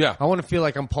me. Yeah. I want to feel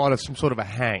like I'm part of some sort of a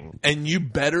hang. And you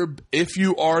better, if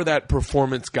you are that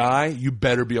performance guy, you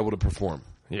better be able to perform.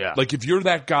 Yeah. Like, if you're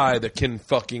that guy that can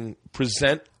fucking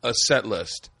present a set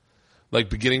list, like,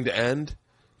 beginning to end,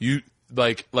 you,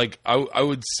 I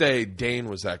would say Dane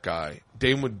was that guy.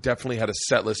 Dane would definitely had a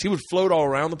set list. He would float all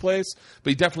around the place,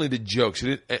 but he definitely did jokes.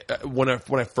 He did, when I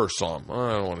first saw him,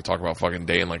 I don't want to talk about fucking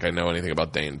Dane like I know anything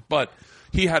about Dane, but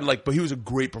he had but he was a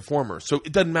great performer, so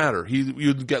it doesn't matter.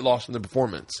 You'd get lost in the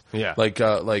performance. Yeah. I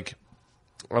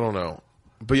don't know,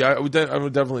 but yeah, I would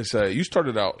definitely say you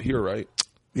started out here, right?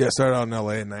 Yeah, I started out in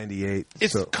L.A. in '98.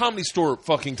 It's Comedy Store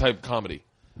fucking type comedy.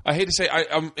 I hate to say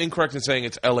I'm incorrect in saying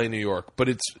it's L.A. New York, but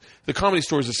the Comedy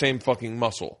Store is the same fucking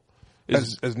muscle.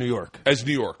 As New York. As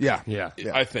New York. Yeah.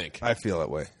 I think. I feel that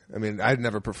way. I mean, I'd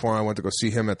never perform. I went to go see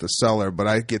him at the Cellar, but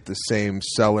I get the same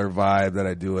Cellar vibe that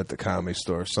I do at the Comedy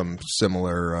Store. Some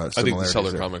similar. I think the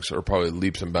Cellar comics are probably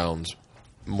leaps and bounds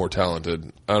more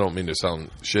talented. I don't mean to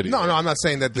sound shitty. No, I'm not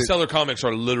saying that. The Cellar comics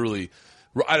are literally.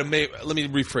 Let me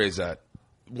rephrase that.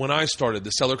 When I started,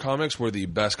 the Cellar comics were the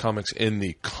best comics in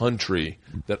the country.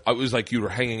 That it was like you were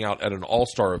hanging out at an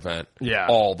all-star event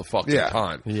all the fucking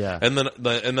time. Yeah. And then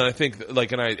I think that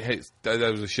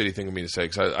was a shitty thing of me to say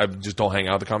because I just don't hang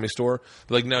out at the Comedy Store.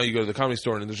 But like now you go to the Comedy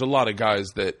Store and there's a lot of guys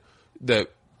that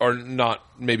are not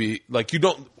maybe like you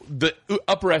don't the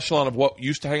upper echelon of what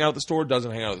used to hang out at the store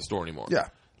doesn't hang out at the store anymore. Yeah.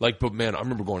 Like, but man, I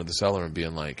remember going to the Cellar and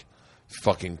being like,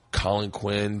 fucking Colin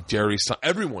Quinn, Jerry,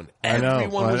 everyone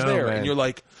was there, man. And you're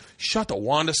like, shut the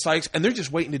Wanda Sykes, and they're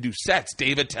just waiting to do sets.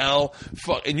 Dave Attell,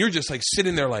 and you're just like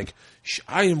sitting there like,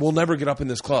 I will never get up in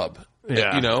this club.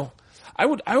 Yeah, you know.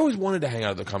 I always wanted to hang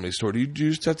out at the Comedy Store. Do you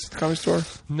do sets at the Comedy Store?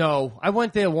 No, I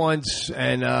went there once,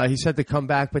 and he said to come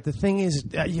back. But the thing is,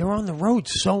 you're on the road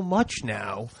so much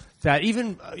now that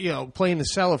even playing the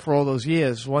Cellar for all those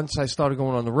years. Once I started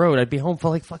going on the road, I'd be home for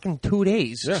like fucking 2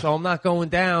 days. Yeah. So I'm not going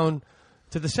down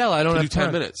to the Cellar. I don't have time.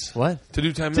 10 minutes. What? To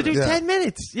do 10 minutes. To do 10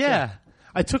 minutes. Yeah.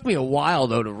 It took me a while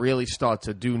though to really start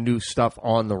to do new stuff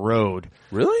on the road.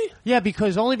 Really? Yeah,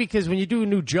 because when you do a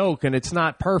new joke and it's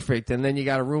not perfect and then you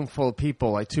got a room full of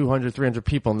people, like 200, 300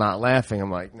 people not laughing, I'm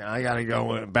like, nah, I got to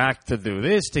go back to do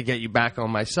this to get you back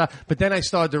on my side. But then I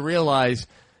started to realize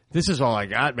this is all I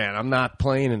got, man. I'm not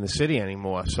playing in the city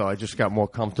anymore, so I just got more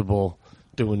comfortable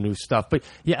doing new stuff. But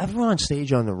yeah, ever on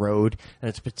stage on the road and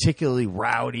it's particularly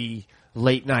rowdy,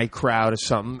 late night crowd or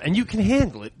something, and you can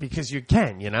handle it because you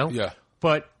can, Yeah.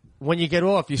 But when you get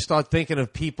off, you start thinking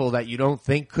of people that you don't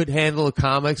think could handle the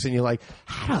comics, and you're like,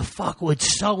 how the fuck would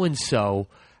so-and-so?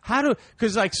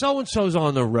 Because like so-and-so's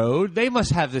on the road, they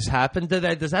must have this happen.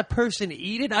 Does that person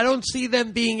eat it? I don't see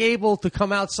them being able to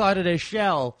come outside of their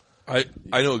shell. I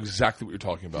know exactly what you're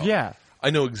talking about. Yeah. I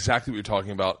know exactly what you're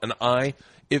talking about. And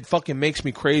it fucking makes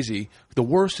me crazy. The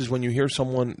worst is when you hear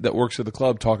someone that works at the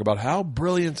club talk about how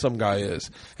brilliant some guy is,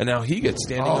 and now he gets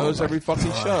standing O's every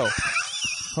fucking show.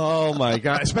 Oh my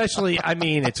god! Especially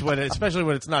when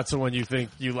it's not someone you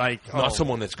think you like, not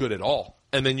someone that's good at all.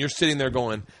 And then you're sitting there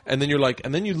going, and then you're like,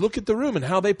 and then you look at the room and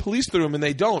how they police the room and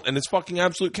they don't, and it's fucking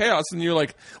absolute chaos. And you're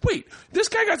like, wait, this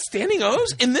guy got standing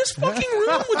O's in this fucking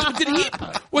room?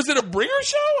 Was it a bringer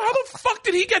show? How the fuck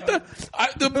did he get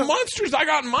the monsters I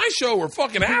got in my show were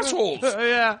fucking assholes?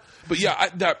 Yeah. But yeah,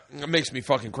 that makes me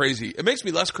fucking crazy. It makes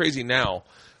me less crazy now.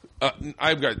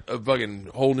 I've got a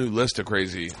fucking whole new list of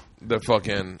crazy.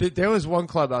 There was one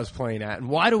club I was playing at, and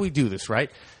why do we do this, right?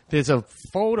 There's a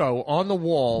photo on the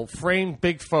wall, framed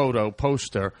big photo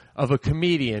poster of a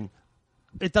comedian.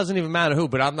 It doesn't even matter who,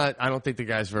 but I don't think the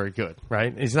guy's very good,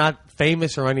 right? He's not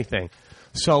famous or anything.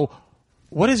 So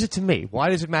what is it to me? Why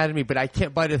does it matter to me? But I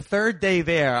can't. By the third day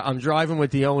there, I'm driving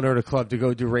with the owner of the club to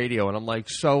go do radio, and I'm like,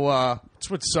 what's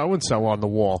with so-and-so on the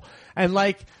wall? And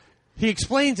like, he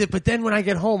explains it, but then when I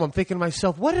get home, I'm thinking to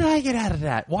myself, what did I get out of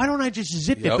that? Why don't I just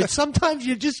zip it? But sometimes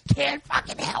you just can't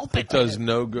fucking help it. It does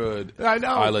no good. I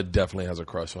know. Isla definitely has a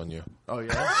crush on you. Oh,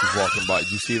 yeah? She's walking by.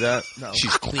 Did you see that? No.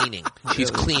 She's cleaning. She's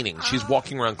cleaning. She's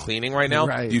walking around cleaning right now.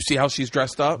 Right. Do you see how she's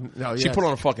dressed up? No, She put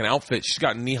on a fucking outfit. She's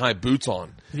got knee-high boots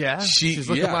on. Yeah? She's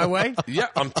looking my way? Yeah,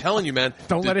 I'm telling you, man.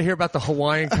 Don't let her hear about the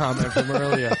Hawaiian comment from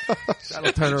earlier.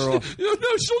 That'll turn her off.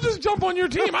 No, she'll just jump on your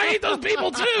team. I hate those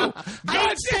people, too. I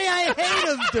didn't say I hate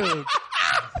them, dude.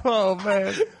 Oh,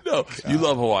 man. No, you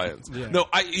love Hawaiians. Yeah. No,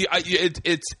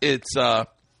 it's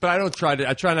But I don't try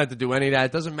not to do any of that.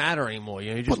 It doesn't matter anymore.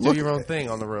 You just do your own thing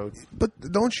on the road. But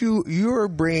don't you're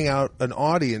bringing out an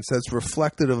audience that's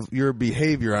reflective of your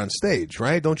behavior on stage,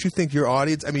 right? Don't you think your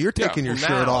audience, I mean, you're taking your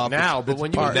shirt off. Now, but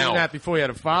when you were doing that before you had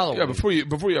a following. Yeah, before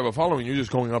you have a following, you're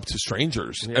just going up to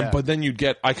strangers. Yeah. But then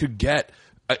I could get,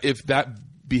 if that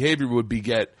behavior would be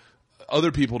get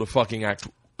other people to fucking act,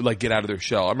 like get out of their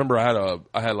shell. I remember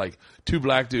I had like two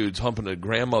black dudes humping a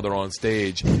grandmother on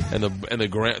stage, and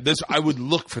I would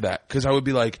look for that because I would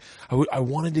be like, I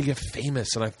wanted to get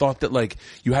famous, and I thought that like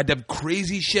you had to have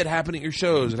crazy shit happen at your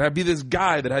shows, and I'd be this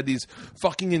guy that had these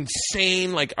fucking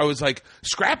insane, like I was like,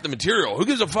 scrap the material. Who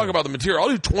gives a fuck about the material? I'll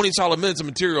do 20 solid minutes of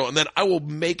material, and then I will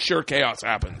make sure chaos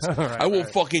happens. I will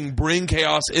fucking bring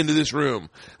chaos into this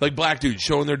room, like black dudes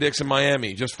showing their dicks in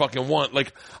Miami, just fucking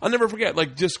I'll never forget,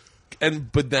 like just.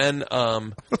 But then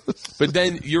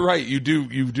you're right. You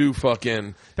do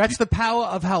fucking. That's the power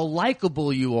of how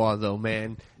likable you are, though,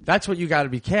 man. That's what you got to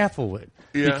be careful with,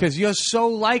 because you're so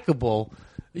likable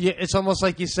Yeah, it's almost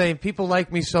like you're saying, people like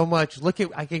me so much. Look,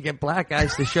 I can get black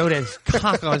guys to show their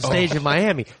cock on stage in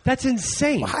Miami. That's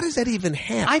insane. Well, how does that even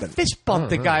happen? I fist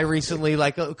bumped a guy recently,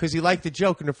 like because he liked the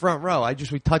joke in the front row.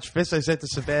 We touched fists. I said to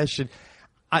Sebastian,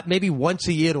 maybe once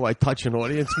a year do I touch an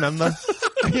audience member.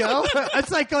 You know, that's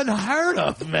like unheard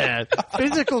of, man.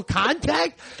 Physical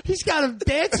contact. He's got him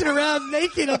dancing around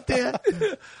naked up there.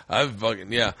 How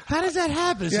does that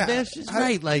happen? Yeah. Sebastian's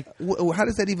right. Like, how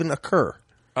does that even occur?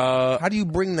 How do you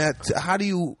bring that? How do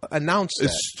you announce that?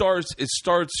 It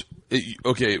starts.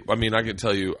 Okay, I mean, I can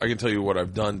tell you what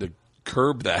I've done to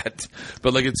curb that,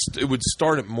 but like it would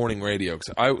start at morning radio.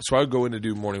 I would go in to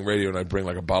do morning radio, and I'd bring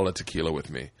like a bottle of tequila with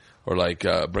me, or like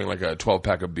bring like a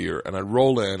 12-pack of beer, and I'd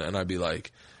roll in, and I'd be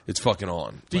like, it's fucking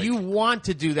on. Do you want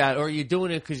to do that, or are you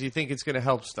doing it because you think it's going to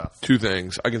help stuff? Two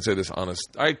things. I can say this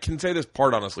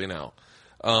part honestly now.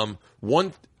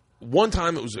 One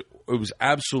time it was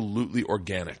absolutely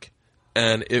organic,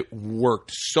 and it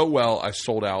worked so well. I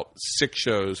sold out 6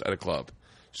 shows at a club,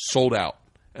 sold out,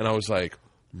 and I was like,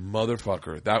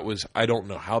 motherfucker, I don't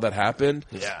know how that happened,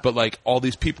 but like all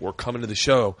these people were coming to the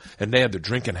show and they had their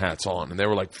drinking hats on and they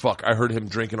were like, fuck, I heard him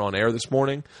drinking on air this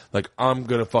morning, like I'm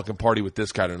gonna fucking party with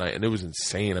this guy tonight. And it was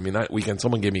insane. I mean, that weekend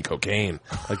someone gave me cocaine,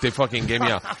 like they fucking gave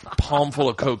me a palm full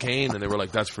of cocaine and they were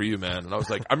like, that's for you, man. And I was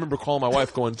like, I remember calling my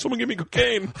wife going, someone give me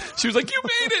cocaine. She was like, you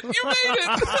made it.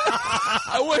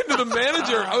 I went to the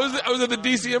manager. I was at the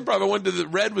DC Improv. I went to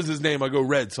Red was his name. I go,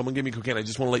 Red, someone gave me cocaine. I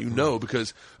just want to let you know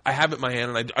because I have it in my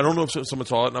hand and I don't know if someone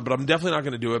saw it, but I'm definitely not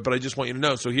going to do it, but I just want you to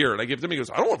know. So here. And I give it to him. He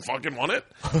goes, I don't fucking want it.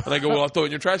 And I go, well, I'll throw it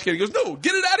in your trash can. He goes, no,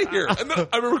 get it out of here. And then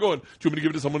I remember going, do you want me to give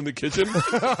it to someone in the kitchen? He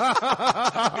was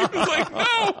like,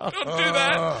 no, don't do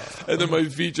that. And then my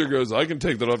feature goes, I can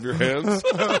take that off your hands.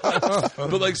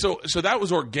 But like, so that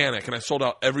was organic, and I sold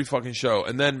out every fucking show.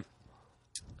 And I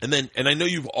know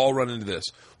you've all run into this,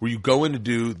 where you go in to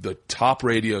do the top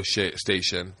radio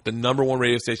station, the number one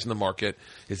radio station in the market.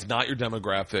 It's not your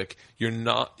demographic. They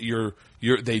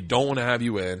don't want to have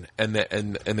you in, and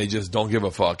they just don't give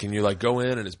a fuck. And you like go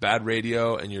in, and it's bad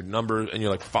radio, and your number, and you're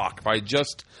like, fuck.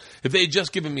 If they had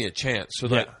just given me a chance, so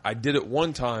that I did it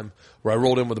one time where I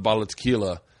rolled in with a bottle of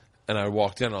tequila. And I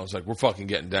walked in and I was like, we're fucking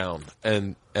getting down.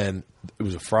 And it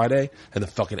was a Friday and the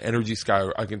fucking Energy Sky,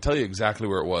 I can tell you exactly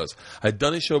where it was. I'd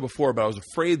done his show before, but I was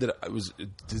afraid that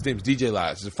his name's DJ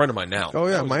Laz. He's a friend of mine now. Oh,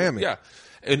 yeah, Miami. Yeah.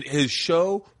 And his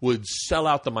show would sell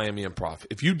out the Miami Improv.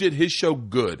 If you did his show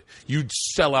good, you'd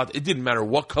sell out. It didn't matter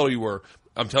what color you were.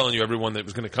 I'm telling you, everyone that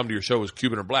was going to come to your show was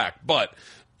Cuban or black. But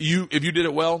if you did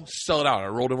it well, sell it out. I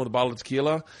rolled in with a bottle of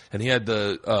tequila, and he had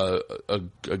a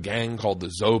gang called the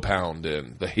Zo Pound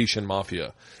and the Haitian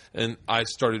Mafia. And we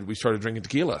started drinking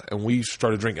tequila, and we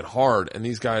started drinking hard. And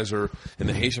these guys are in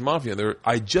the Haitian Mafia.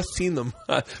 I just seen them.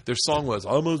 Their song was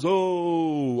I'm a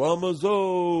Zo,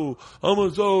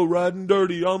 riding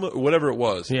dirty, whatever it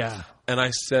was. Yeah. And I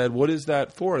said, what is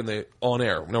that for? And they, on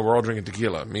air. No, we're all drinking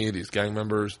tequila. Me, these gang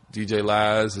members, DJ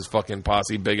Laz, his fucking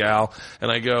posse, Big Al.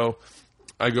 And I go,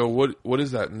 what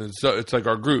is that? And it's like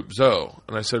our group, Zo.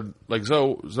 And I said, like,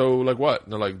 Zo, like what?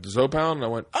 And they're like, Zo Pound? And I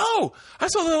went, oh, I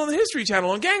saw that on the History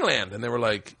Channel on Gangland. And they were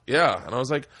like, yeah. And I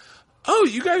was like, oh,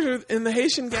 you guys are in the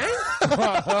Haitian gang?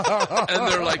 And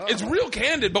they're like, it's real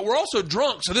candid, but we're also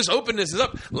drunk, so this openness is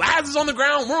up. Laz is on the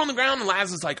ground, we're on the ground, and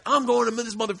Laz is like, I'm going to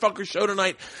this motherfucker's show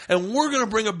tonight, and we're going to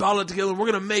bring a bottle of tequila, and we're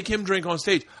going to make him drink on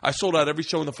stage. I sold out every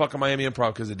show in the fucking Miami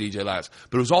Improv because of DJ Laz.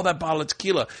 But it was all that bottle of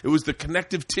tequila. It was the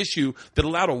connective tissue that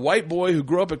allowed a white boy who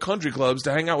grew up at country clubs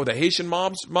to hang out with a Haitian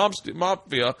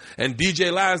mafia and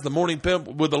DJ Laz, the morning pimp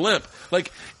with a limp.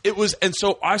 Like, it was, and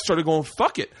so I started going,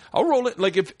 fuck it. I'll roll it.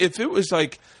 Like, if it was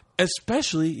like,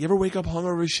 especially, you ever wake up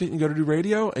hungover as shit and go to do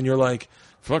radio and you're like,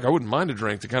 fuck, I wouldn't mind a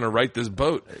drink to kind of right this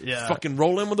boat. Yeah. Fucking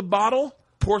roll in with a bottle,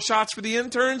 pour shots for the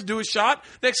interns, do a shot.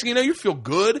 Next thing you know, you feel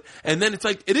good. And then it's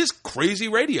like, it is crazy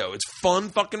radio. It's fun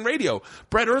fucking radio.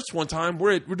 Brett Ernst one time,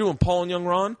 we're doing Paul and Young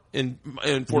Ron in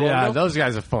Fort Lauderdale. Yeah, those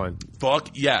guys are fun. Fuck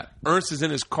yeah. Ernst is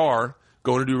in his car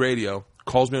going to do radio,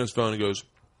 calls me on his phone and goes,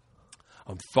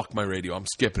 fuck my radio. I'm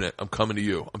skipping it. I'm coming to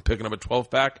you. I'm picking up a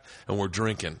 12-pack and we're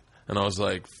drinking. And I was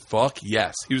like, fuck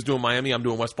yes. He was doing Miami. I'm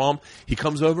doing West Palm. He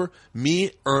comes over.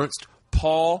 Me, Ernst,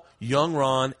 Paul, Young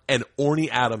Ron, and Orny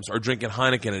Adams are drinking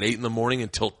Heineken at 8 in the morning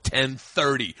until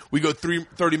 10:30. We go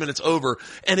 30 minutes over,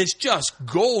 and it's just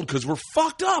gold because we're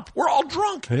fucked up. We're all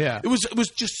drunk. Yeah. It was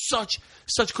just such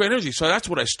great energy. So that's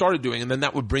what I started doing, and then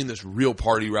that would bring this real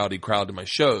party, rowdy crowd to my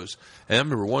shows. And I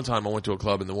remember one time I went to a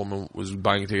club, and the woman was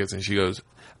buying tickets, and she goes,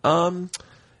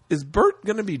 is Bert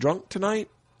going to be drunk tonight?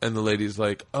 And the lady's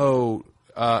like, oh,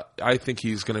 I think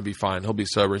he's going to be fine. He'll be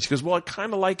sober. And she goes, well, I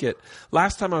kind of like it.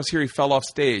 Last time I was here, he fell off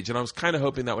stage, and I was kind of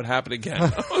hoping that would happen again.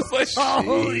 I was like,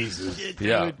 Holy shit, dude.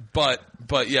 yeah. But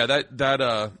yeah, I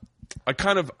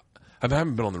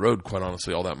haven't been on the road, quite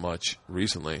honestly, all that much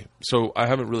recently. So I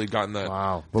haven't really gotten that.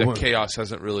 Wow. That chaos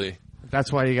hasn't really. That's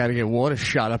why you got to get water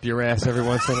shot up your ass every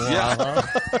once in a while, huh?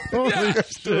 Holy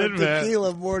shit, man.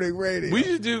 Tequila morning radio. We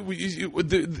should do. What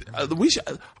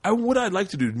I'd like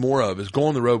to do more of is go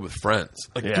on the road with friends.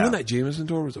 Like doing that Jameson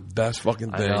tour was the best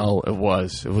fucking thing. I know it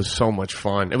was. It was so much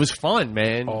fun. It was fun,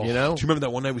 man. You know. Do you remember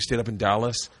that one night we stayed up in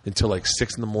Dallas until like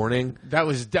 6 a.m? That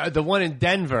was the one in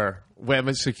Denver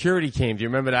when security came. Do you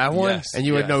remember that one? Yes, And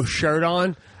you had no shirt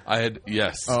on. I had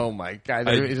Oh my god!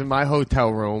 It was in my hotel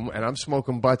room, and I'm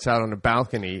smoking butts out on the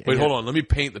balcony. Wait, hold on. Let me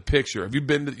paint the picture. Have you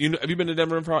been to Have you been to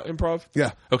Denver Improv?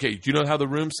 Yeah. Okay. Do you know how the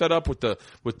room's set up with the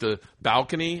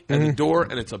balcony and the door,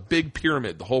 and it's a big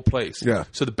pyramid, the whole place. Yeah.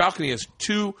 So the balcony has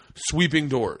 2 sweeping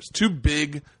doors, two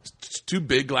big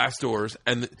glass doors,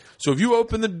 and so if you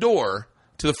open the door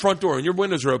to the front door and your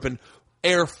windows are open,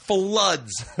 air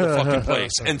floods the fucking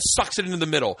place and sucks it into the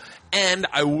middle. And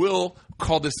I will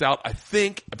call this out. I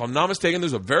think, if I'm not mistaken,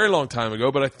 this was a very long time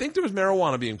ago, but I think there was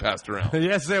marijuana being passed around.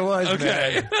 Yes, there was.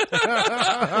 Okay.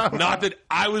 Not that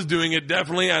I was doing it,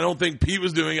 definitely. I don't think Pete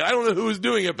was doing it. I don't know who was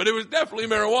doing it, but it was definitely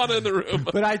marijuana in the room.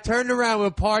 But I turned around with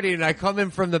a party, and I come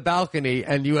in from the balcony,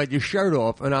 and you had your shirt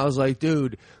off, and I was like,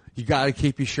 dude, you got to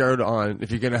keep your shirt on if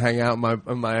you're going to hang out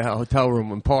in my hotel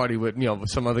room and party with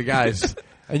some other guys.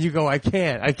 And you go, I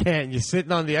can't. You're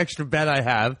sitting on the extra bed I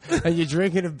have, and you're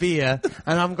drinking a beer,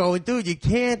 and I'm going, dude, you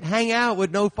can't hang out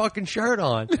with no fucking shirt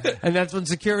on. And that's when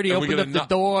security opened up the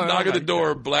door. Knock at the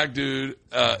door, black dude.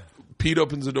 Pete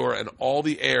opens the door, and all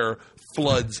the air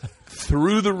floods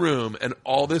through the room, and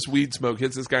all this weed smoke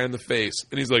hits this guy in the face,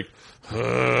 and he's like,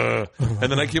 and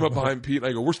then I came up behind Pete, and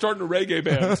I go, we're starting a reggae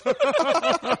band.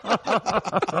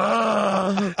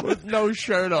 With no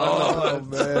shirt on. Oh,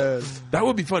 man. That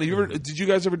would be funny. Did you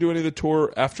guys ever do any of the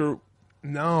tour after?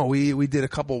 No, we did a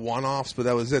couple one-offs, but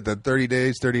that was it. The 30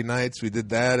 days, 30 nights, we did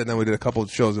that, and then we did a couple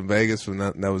of shows in Vegas, and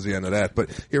that was the end of that. But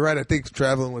you're right, I think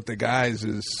traveling with the guys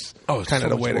is kind of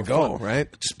the way to go, right?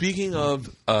 Speaking of,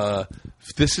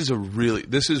 this is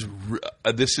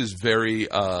very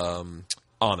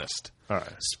honest. All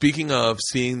right. Speaking of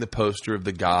seeing the poster of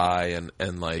the guy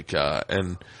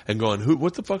and going,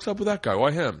 what the fuck's up with that guy? Why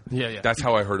him? Yeah. That's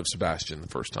how I heard of Sebastian the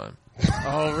first time.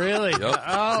 Oh, really? Yep.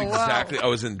 Oh, Exactly. wow. I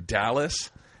was in Dallas,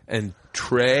 and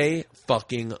Trey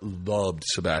fucking loved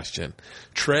Sebastian.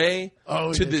 Trey,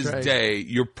 to this day,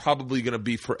 you're probably going to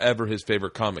be forever his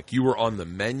favorite comic. You were on the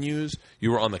menus.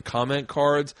 You were on the comment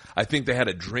cards. I think they had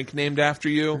a drink named after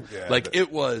you. Yeah,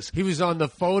 it was... He was on the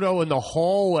photo in the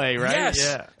hallway, right? Yes.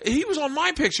 Yeah. He was on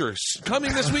my pictures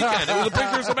coming this weekend. It was a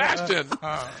picture of Sebastian.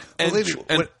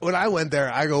 And when I went there,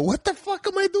 I go, what the fuck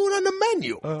am I doing on the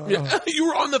menu? You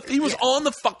were on he was on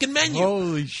the fucking menu.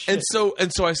 Holy shit. And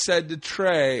so I said to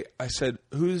Trey,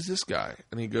 who's this guy?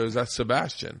 And he goes, that's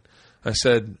Sebastian. I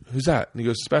said, who's that? And he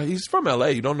goes, he's from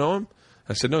L.A. You don't know him?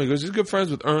 I said, no. He goes, he's good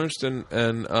friends with Ernst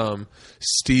and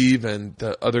Steve and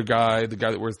the other guy, the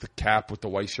guy that wears the cap with the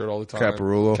white shirt all the time.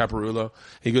 Caparulo.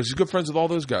 He goes, he's good friends with all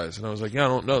those guys. And I was like, yeah, I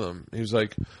don't know them. He was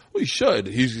like, well, you should.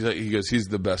 He goes, he's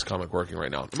the best comic working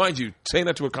right now. Mind you, saying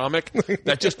that to a comic,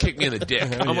 that just kicked me in the dick.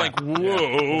 I'm like,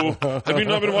 whoa. Have you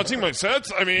not been watching my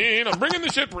sets? I mean, I'm bringing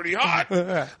the shit pretty hot.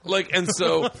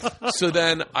 So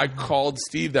then I called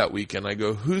Steve that weekend. I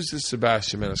go, who's this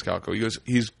Sebastian Maniscalco? He goes,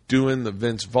 he's doing the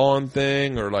Vince Vaughn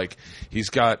thing, or he's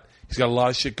got a lot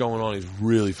of shit going on. He's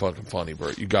really fucking funny,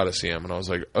 Bert. You got to see him. And I was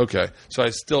like, okay. So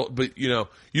but you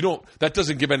don't, that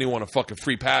doesn't give anyone a fucking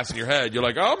free pass in your head. You're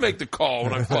like, I'll make the call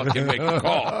when I fucking make the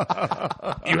call.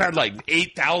 You had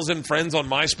 8,000 friends on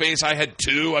MySpace. I had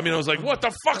 2. I mean, I was like, what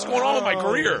the fuck's going on with my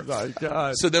career? Oh, my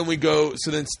God. So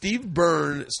then Steve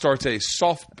Byrne starts a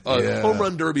home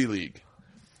run derby league.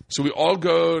 So we all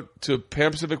go to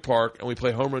Pan Pacific Park and we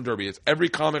play home run derby. It's every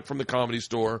comic from the Comedy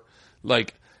Store,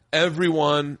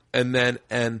 everyone, and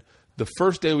the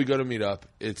first day we go to meet up,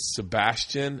 it's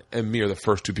Sebastian and me are the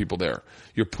first 2 people there.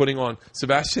 You're putting on...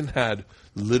 Sebastian had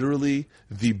literally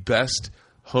the best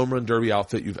home run derby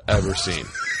outfit you've ever seen.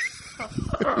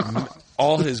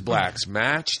 All his blacks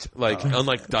matched,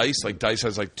 unlike Dice. Dice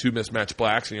has 2 mismatched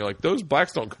blacks, and you're like, those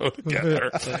blacks don't go together.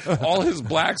 All his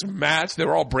blacks matched. They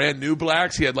were all brand new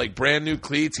blacks. He had brand new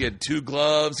cleats. He had 2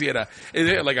 gloves. He had a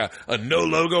no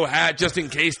logo hat just in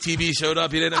case TV showed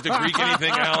up. He didn't have to creak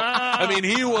anything out. I mean,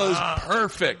 he was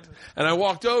perfect. And I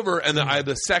walked over, and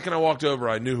the second I walked over,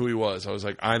 I knew who he was. I was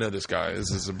like, I know this guy.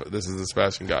 This is the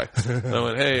Sebastian guy. And I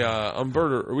went, hey, I'm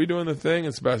Bert. Are we doing the thing?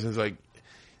 And Sebastian's like,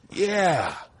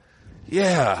 Yeah.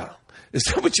 Is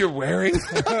that what you're wearing?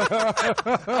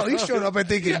 Oh, he showed up, I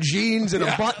think, in jeans and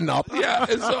a button-up. Yeah.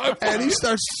 And he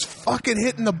starts fucking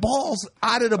hitting the balls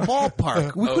out of the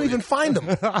ballpark. We couldn't even find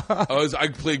him. I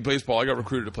played baseball. I got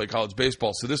recruited to play college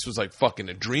baseball, so this was like fucking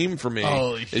a dream for me.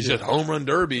 Holy it's shit. just home run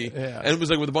derby. Yeah. And it was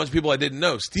like with a bunch of people I didn't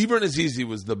know. Steve Bernazzesi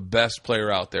was the best player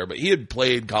out there, but he had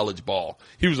played college ball.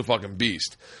 He was a fucking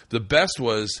beast. The best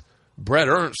was Brett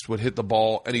Ernst would hit the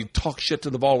ball, and he'd talk shit to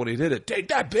the ball when he'd hit it. Take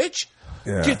that, bitch.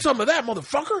 Yeah. Get some of that,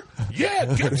 motherfucker.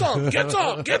 Yeah, get some.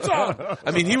 I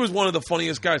mean, he was one of the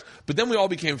funniest guys. But then we all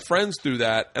became friends through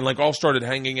that and like all started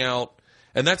hanging out.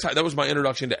 And that was my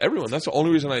introduction to everyone. That's the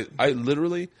only reason I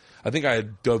think I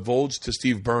had divulged to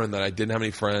Steve Byrne that I didn't have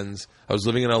any friends. I was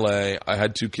living in LA. I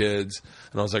had 2 kids.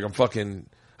 And I was like, I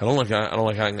don't like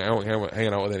hanging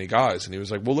out with any guys. And he was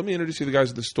like, well, let me introduce you to the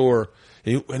guys at the store.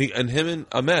 And him and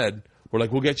Ahmed were like,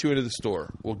 we'll get you into the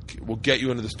store. We'll get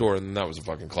you into the store. And that was a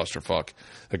fucking clusterfuck.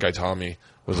 That guy Tommy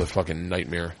was a fucking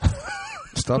nightmare.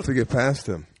 It's tough to get past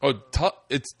him. Oh,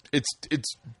 it's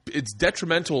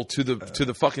detrimental to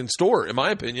the fucking store, in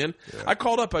my opinion. Yeah. I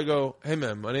called up. I go, hey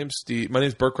man, my name's Steve. My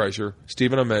name's Bert Kreischer.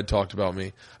 Steve and Ahmed talked about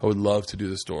me. I would love to do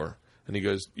the store. And he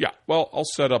goes, yeah, well, I'll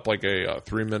set up like a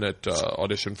 3-minute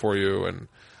audition for you. And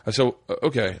I said,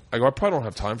 okay. I go, I probably don't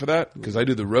have time for that because I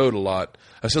do the road a lot.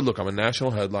 I said, look, I'm a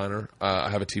national headliner. I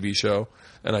have a TV show.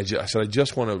 And I said, I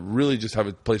just want to really just have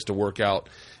a place to work out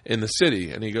in the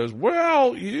city. And he goes,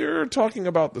 well, you're talking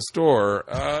about the store.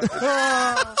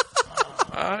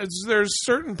 There's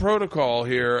certain protocol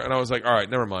here. And I was like, all right,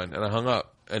 never mind. And I hung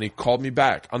up. And he called me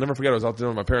back. I'll never forget. I was out there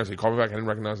with my parents. He called me back. I didn't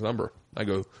recognize the number. I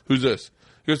go, who's this?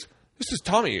 He goes, this is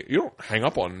Tommy. You don't hang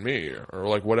up on me or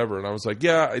like whatever. And I was like,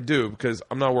 yeah, I do because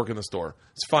I'm not working the store.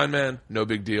 It's fine, man. No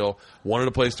big deal. Wanted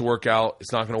a place to work out.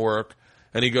 It's not going to work.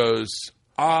 And he goes,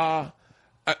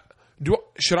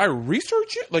 should I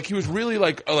research it? Like he was really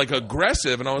like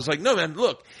aggressive. And I was like, no, man,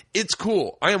 look, it's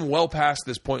cool. I am well past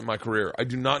this point in my career. I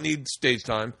do not need stage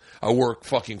time. I work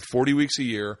fucking 40 weeks a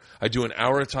year. I do an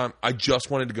hour at a time. I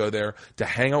just wanted to go there to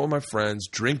hang out with my friends,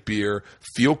 drink beer,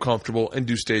 feel comfortable, and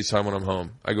do stage time when I'm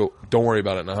home. I go, don't worry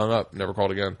about it. And I hung up, never called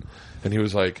again. And he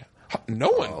was like, no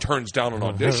one turns down an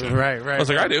audition. Right. I was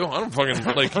like, I do. I don't fucking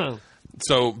like...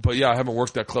 So, but yeah, I haven't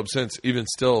worked that club since. Even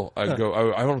still, I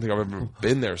don't think I've ever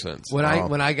been there since. When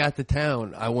I got to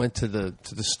town, I went to the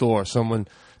store. Someone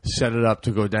set it up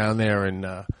to go down there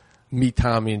and meet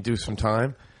Tommy and do some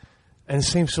time. And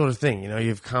same sort of thing, you know,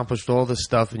 you've accomplished all this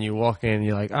stuff and you walk in and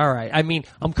you're like, all right. I mean,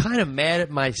 I'm kind of mad at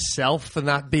myself for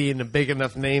not being a big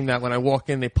enough name that when I walk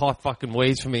in, they part fucking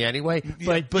ways for me anyway.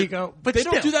 But they don't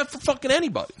do that for fucking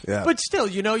anybody. Yeah. But still,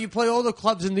 you know, you play all the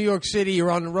clubs in New York City,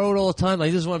 you're on the road all the time.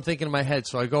 Like, this is what I'm thinking in my head.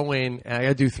 So I go in and I got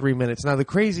to do 3 minutes. Now, the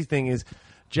crazy thing is,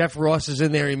 Jeff Ross is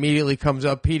in there, immediately comes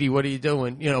up, Petey, what are you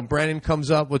doing? You know, Brennan comes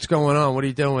up, what's going on? What are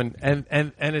you doing? And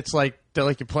it's like, they're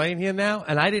like, you're playing here now?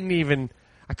 And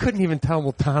I couldn't even tell,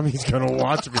 well, Tommy's going to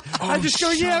watch me. I just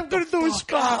go, yeah, I'm going to do a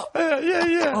spot.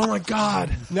 Yeah. Oh, my God.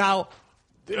 Now,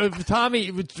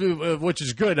 Tommy, which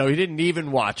is good, though, he didn't even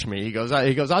watch me. He goes,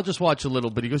 I'll just watch a little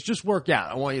bit. He goes, just work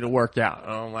out. I want you to work out.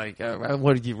 And I'm like,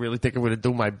 what, did you really think I'm going to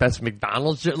do my best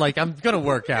McDonald's shit? Like, I'm going to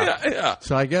work out. Yeah.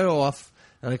 So I get off,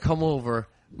 and I come over.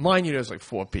 Mind you, there's like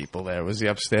 4 people there. It was the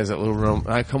upstairs, that little room.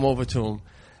 And I come over to him,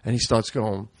 and he starts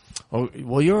going, oh,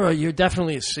 well, you're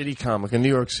definitely a city comic, a New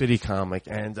York City comic,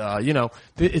 and you know,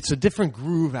 it's a different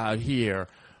groove out here.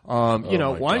 You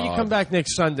know, why don't you come back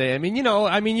next Sunday? I mean, you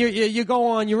know, you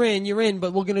go on, you're in,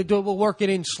 but we'll work it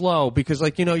in slow because,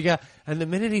 like, you know, you got. And the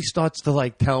minute he starts to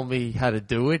like tell me how to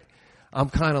do it, I'm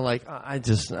kind of like, I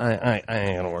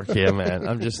ain't gonna work here, man.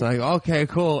 I'm just like, okay,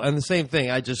 cool. And the same thing,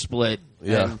 I just split.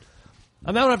 Yeah. And,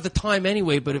 I don't have the time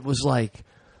anyway, but it was like,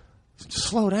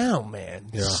 slow down, man.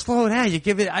 Yeah. Slow down. You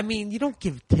give it. I mean, you don't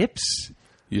give tips.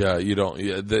 Yeah, you don't.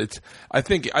 Yeah, I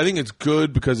think it's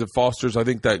good because it fosters. I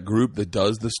think that group that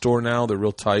does the store now, they're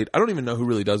real tight. I don't even know who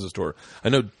really does the store. I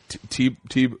know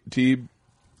Tebow.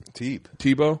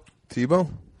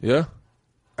 Yeah,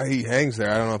 he hangs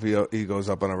there. I don't know if he goes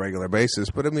up on a regular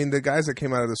basis, but I mean, the guys that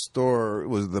came out of the store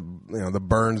was the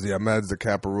Burns, the Ahmeds, the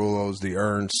Caparulos, the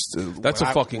Ernst. That's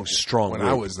a fucking strong when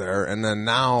group. I was there, and then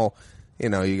now. You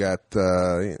know, you got,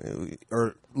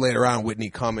 or later on,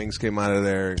 Whitney Cummings came out of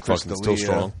there. And Chris fucking still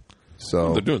strong.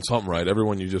 So they're doing something right.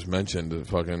 Everyone you just mentioned,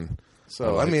 fucking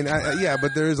So I mean,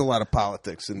 but there is a lot of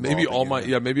politics involved.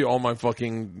 Maybe all my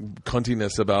fucking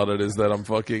cuntiness about it is that I'm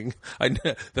fucking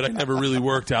that I never really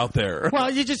worked out there.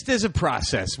 Well, there's a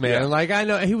process, man. Yeah. Like I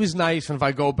know he was nice, and if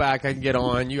I go back, I can get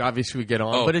on. You obviously would get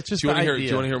on, but it's just do you the wanna idea. do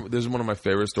you want to hear? This is one of my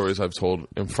favorite stories I've told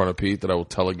in front of Pete that I will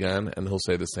tell again, and he'll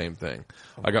say the same thing.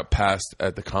 I got passed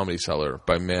at the Comedy Cellar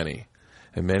by Manny,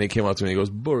 and Manny came up to me and he goes,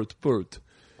 "Bert,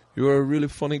 you're a really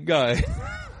funny guy."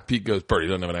 Pete goes, "Bert, he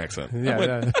doesn't have an accent." I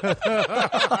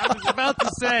was about to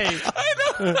say.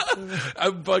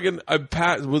 I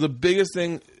passed. Well, the biggest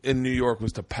thing in New York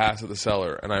was to pass at the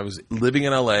Cellar, and I was living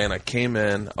in LA, and I came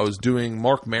in. I was doing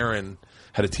Mark Maron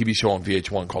had a TV show on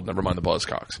VH1 called Nevermind the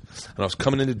Buzzcocks, and I was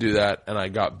coming in to do that, and I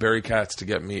got Barry Katz to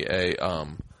get me a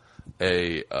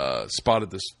spot at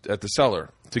the Cellar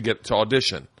to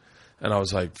audition, and I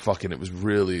was like, fucking, it was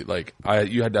really like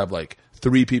you had to have like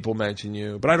 3 people mention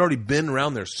you. But I'd already been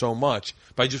around there so much,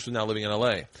 but I just was now living in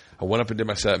L.A. I went up and did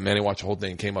my set. Manny watched the whole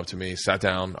thing, came up to me, sat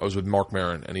down. I was with Mark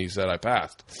Maron, and he said I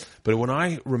passed. But when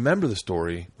I remember the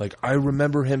story, like I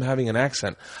remember him having an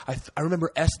accent. I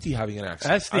remember Esty having an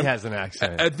accent. Esty has an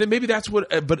accent. Then maybe that's what.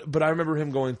 But I remember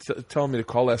him telling me to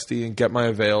call Esty and get my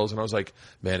avails, and I was like,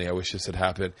 Manny, I wish this had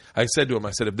happened. I said to him,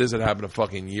 I said, if this had happened a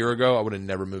fucking year ago, I would have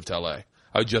never moved to L.A.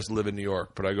 I would just live in New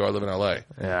York, but I live in L.A.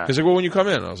 Yeah. He's like, well, when you come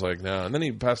in, I was like, no. And then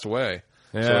he passed away.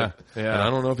 Yeah, And I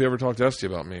don't know if he ever talked to Esty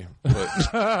about me, but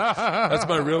that's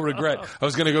my real regret. I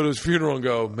was going to go to his funeral and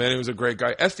go, man, he was a great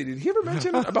guy. Esty, did he ever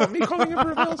mention about me calling him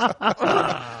for avails?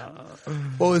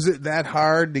 Well, is it that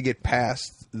hard to get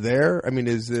past there? I mean,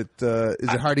 is it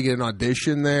hard to get an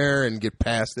audition there and get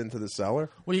passed into the Cellar?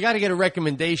 Well, you got to get a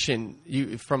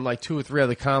recommendation from like 2 or 3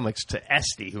 other comics to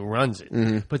Esty, who runs it.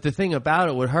 Mm-hmm. But the thing about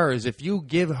it with her is if you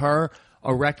give her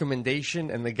a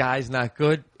recommendation and the guy's not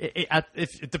good,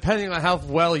 if depending on how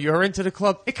well you're into the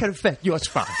club, it could affect your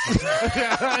spot. You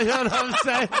know what I'm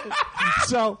saying?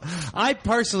 So I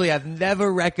personally have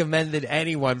never recommended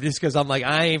anyone just because I'm like,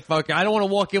 I don't want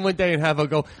to walk in one day and have her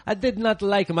go, I did not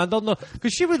like him. I don't know.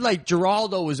 Because she would like,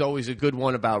 Geraldo was always a good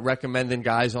one about recommending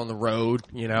guys on the road,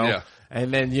 you know? Yeah.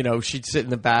 And then, she'd sit in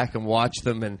the back and watch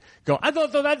them and go, I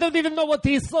don't even know what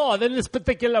he saw in this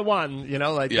particular one,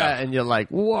 that. And you're like,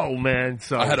 whoa, man.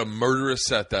 So I had a murderous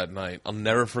set that night. I'll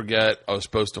never forget. I was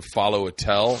supposed to follow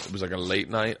Attell. It was like a late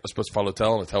night. I was supposed to follow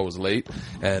Attell, and Attell was late.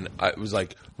 And it was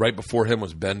like right before him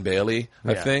was Ben Bailey,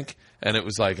 I think. And it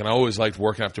was like, and I always liked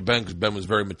working after Ben because Ben was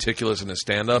very meticulous in his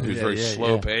stand-up. He was very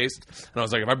slow-paced. And I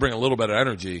was like, if I bring a little bit of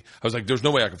energy, I was like, there's no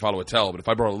way I can follow Attell, but if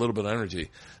I brought a little bit of energy,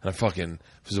 and it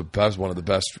was one of the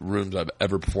best rooms I've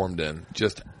ever performed in.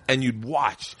 And you'd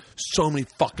watch so many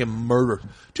fucking murders.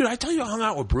 Dude, I tell you I hung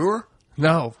out with Brewer?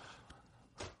 No.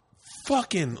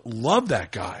 Fucking love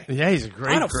that guy. Yeah, he's a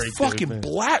great, I had a great fucking dude,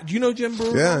 blast. Do you know Jim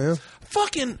Brewer? Yeah.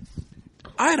 Fucking...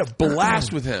 I had a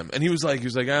blast with him, and he was like,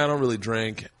 I don't really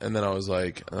drink, and then I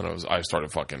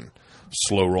started fucking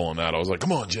slow rolling that. I was like,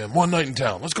 come on, Jim, one night in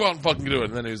town, let's go out and fucking do it.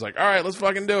 And then he was like, all right, let's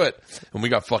fucking do it, and we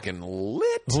got fucking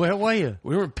lit. Where were you?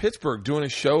 We were in Pittsburgh doing a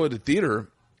show at the theater,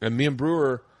 and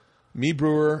Brewer, Tammy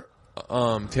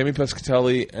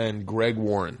Pescatelli, and Greg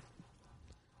Warren.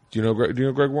 Do you know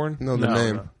Greg Warren? No, the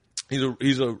name. No.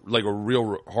 He's a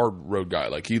real hard road guy.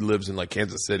 Like he lives in like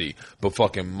Kansas City, but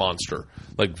fucking monster.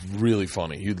 Like really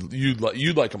funny. You'd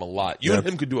like him a lot. You and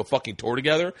him could do a fucking tour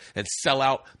together and sell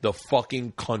out the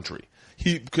fucking country.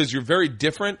 Because you're very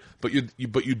different, but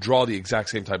you draw the exact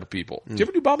same type of people. Did you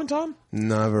ever do Bob and Tom?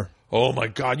 Never. Oh my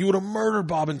God, you would have murdered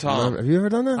Bob and Tom. Have you ever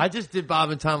done that? I just did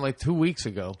Bob and Tom like 2 weeks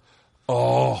ago.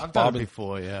 Oh, I've done it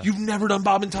before. Yeah. You've never done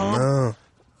Bob and Tom? No.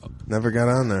 Never got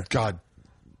on there. God.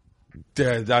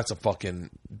 That's a fucking.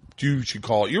 You should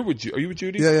call. Are you with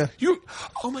Judy? Yeah.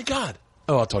 Oh my God.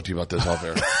 Oh, I'll talk to you about this off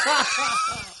air.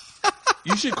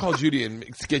 You should call Judy and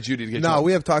get Judy to get. No,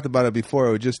 we have talked about it before.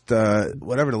 It was just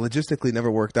whatever. Logistically,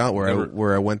 never worked out.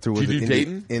 Where I went through with Did you do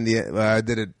Dayton? India. I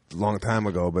did it a long time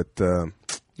ago, but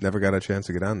never got a chance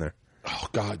to get on there. Oh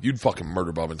God, you'd fucking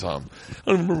murder Bob and Tom.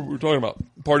 I don't remember we were talking about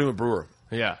partying with Brewer.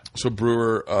 Yeah. So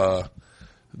Brewer,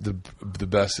 the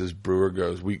best is Brewer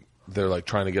goes. They're like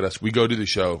trying to get us. We go to the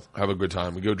show, have a good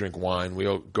time. We go drink wine. We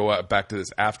go out back to this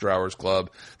after hours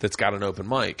club that's got an open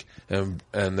mic, and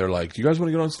they're like, "Do you guys want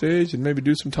to get on stage and maybe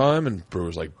do some time?" And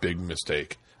Brewer's like, "Big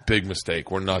mistake.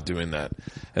 We're not doing that."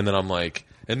 And then I'm like,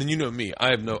 and then you know me,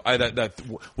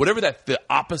 whatever the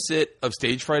opposite of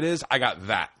stage fright is, I got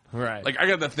that. Right. Like, I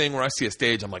got the thing where I see a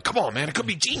stage, I'm like, come on, man, it could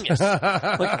be genius. Like,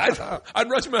 I'd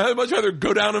much rather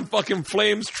go down in fucking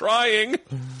flames trying.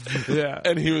 Yeah.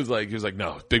 And he was like,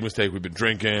 no, big mistake. We've been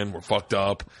drinking. We're fucked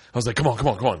up. I was like, come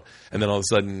on. And then all of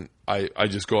a sudden, I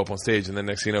just go up on stage, and then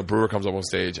next thing you know, Brewer comes up on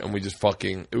stage, and we just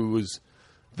fucking, it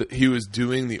he was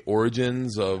doing the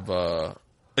origins of.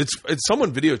 It's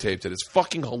someone videotaped it. It's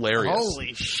fucking hilarious.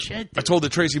 Holy shit! I told the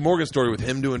Tracy Morgan story with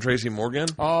him doing Tracy Morgan.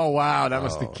 Oh wow, that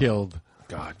must have killed.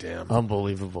 God damn.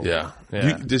 Unbelievable. Yeah.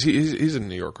 Yeah. He's in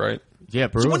New York, right? Yeah,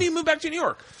 bro. So when do you move back to New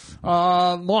York?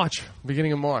 March,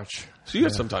 beginning of March. So you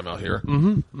have some time out here.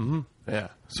 Yeah.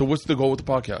 So what's the goal with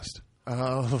the podcast?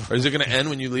 Or is it going to end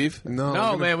when you leave?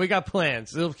 No, man, we got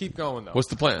plans. It'll keep going though. What's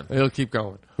the plan? It'll keep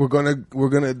going. We're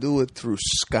gonna do it through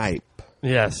Skype.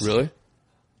 Yes. Really?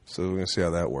 So we're gonna see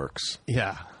how that works.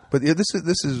 Yeah. But yeah, this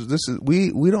is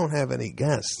we don't have any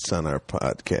guests on our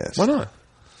podcast. Why not?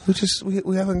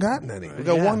 We haven't gotten any. We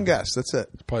got one guest. That's it.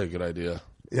 Probably a good idea.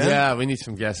 Yeah, we need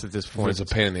some guests at this point. It's a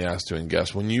pain in the ass doing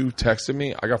guests. When you texted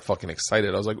me, I got fucking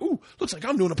excited. I was like, ooh, looks like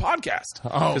I'm doing a podcast.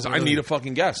 Because I need a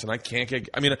fucking guest, and I can't get...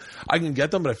 I mean, I can get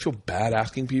them, but I feel bad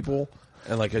asking people.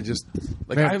 And, like, I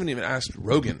haven't even asked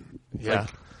Rogan. Yeah. Like,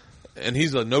 and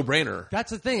he's a no-brainer.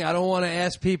 That's the thing. I don't want to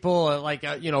ask people,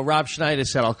 Rob Schneider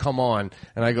said, I'll come on,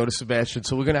 and I go to Sebastian.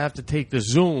 So we're going to have to take the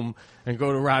Zoom and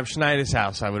go to Rob Schneider's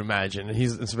house, I would imagine.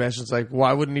 And Sebastian's like,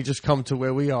 why wouldn't he just come to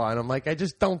where we are? And I'm like, I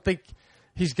just don't think...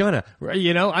 He's gonna,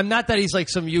 I'm not that he's like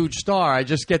some huge star. I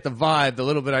just get the vibe. The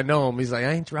little bit I know him, he's like,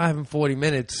 I ain't driving 40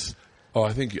 minutes. Oh,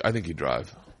 I think you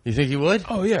drive. You think he would?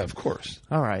 Oh yeah, of course.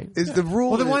 All right. Is the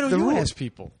rule? Well, then why don't you ask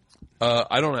people?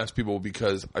 I don't ask people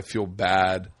because I feel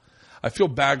bad. I feel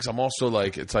bad because I'm also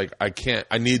like, it's like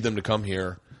I need them to come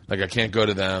here. Like I can't go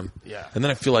to them. Yeah. And then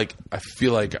I feel like I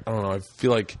don't know. I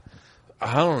feel like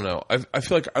I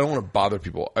don't want to bother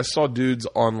people. I saw dudes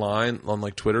online on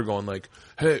like Twitter going like,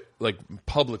 hey, like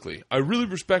publicly, I really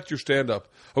respect your stand-up.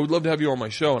 I would love to have you on my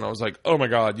show. And I was like, oh my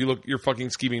God, you're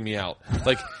fucking scheming me out.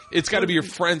 Like, it's got to be your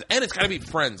friends, and it's got to be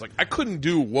friends. Like, I couldn't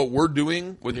do what we're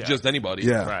doing with just anybody.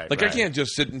 Yeah. Right. I can't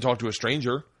just sit and talk to a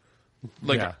stranger.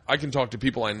 Like, I can talk to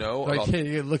people I know. Like,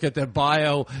 you look at their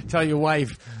bio, tell your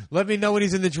wife, let me know when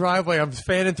he's in the driveway. I'm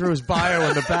fanning through his bio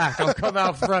in the back. I'll come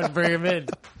out front and bring him in.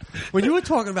 When you were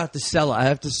talking about the cellar, I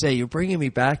have to say, you're bringing me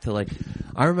back to, like,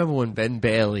 I remember when Ben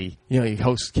Bailey, he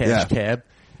hosts Cash Cab,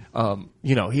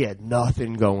 he had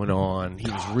nothing going on.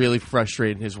 He was really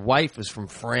frustrated. His wife was from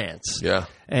France. Yeah.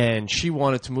 And she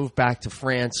wanted to move back to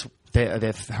France.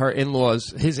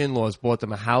 His in-laws bought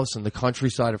them a house in the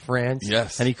countryside of France.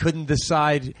 Yes. And he couldn't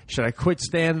decide, should I quit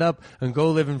stand-up and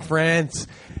go live in France?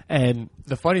 And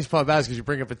the funniest part about it is because you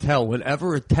bring up Attell.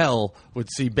 Whenever Attell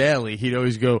would see Bailey, he'd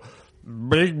always go,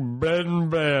 Big Ben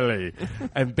Bailey.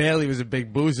 And Bailey was a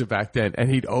big boozer back then,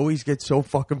 and he'd always get so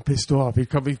fucking pissed off. He'd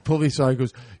pull me aside, he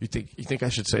goes, you think I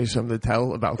should say something to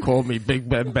Attell about calling me Big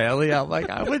Ben Bailey? I'm like,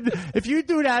 I wouldn't. If you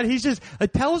do that,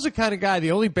 Attell's the kind of guy,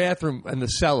 the only bathroom in the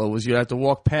cellar was you'd have to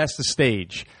walk past the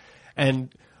stage.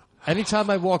 And anytime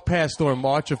I walk past during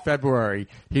March or February,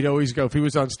 he'd always go, if he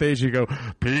was on stage, he'd go,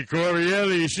 Pete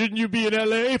Correale, shouldn't you be in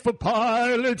L.A. for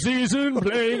pilot season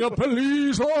playing a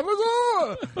police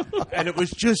officer? And it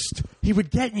was just, he would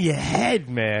get in your head,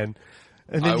 man.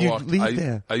 And then you'd leave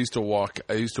there. I used to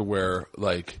wear,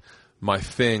 like, my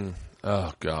thing.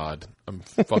 Oh, God. I'm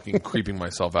fucking creeping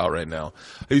myself out right now.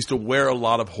 I used to wear a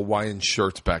lot of Hawaiian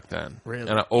shirts back then. Really?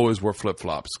 And I always wore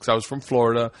flip-flops because I was from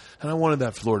Florida, and I wanted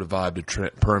that Florida vibe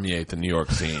to permeate the New York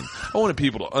scene. I wanted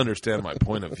people to understand my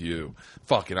point of view.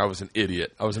 Fucking, I was an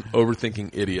idiot. I was an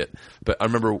overthinking idiot. But I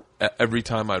remember every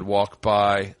time I'd walk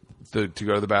by to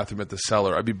go to the bathroom at the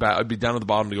cellar, I'd be down at the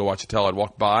bottom to go watch Attell. I'd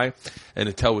walk by, and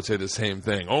Attell would say the same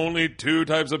thing. Only two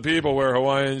types of people wear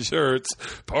Hawaiian shirts: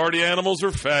 party animals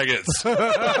or faggots.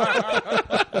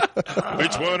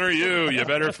 Which one are you? You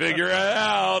better figure it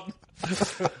out.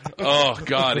 Oh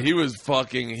God, he was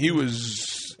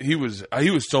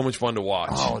so much fun to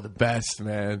watch. Oh, the best,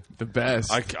 man, the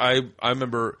best. I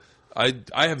remember I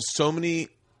have so many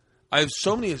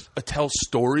Attell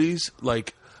stories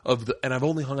and I've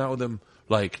only hung out with him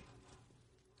like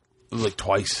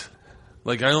twice.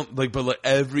 Like I don't like, but like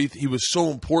he was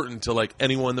so important to like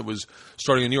anyone that was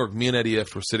starting in New York. Me and Eddie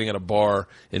Ift were sitting at a bar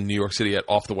in New York City at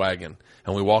Off the Wagon,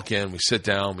 and we walk in, we sit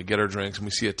down, we get our drinks, and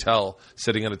we see Attell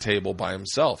sitting at a table by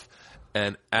himself.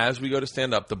 And as we go to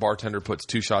stand up, the bartender puts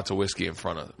 2 shots of whiskey in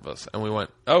front of us, and we went,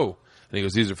 "Oh," and he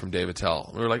goes, "These are from Dave Attell."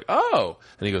 And we were like, "Oh,"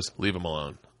 and he goes, "Leave him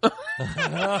alone."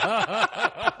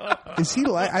 Is he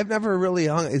I've never really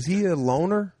hung. Is he a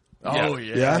loner? Oh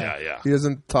yeah. He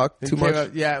doesn't talk too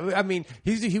much. Yeah, I mean,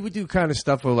 he would do kind of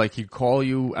stuff where like he'd call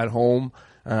you at home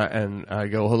and I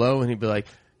go hello, and he'd be like,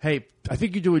 "Hey, I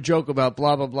think you do a joke about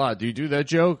blah blah blah. Do you do that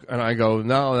joke?" And I go,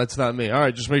 "No, that's not me." All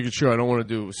right, just making sure. I don't want to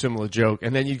do a similar joke.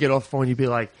 And then you get off the phone, you'd be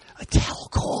like, "Attell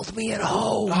called me at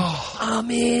home.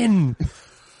 I'm in."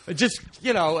 Just,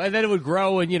 and then it would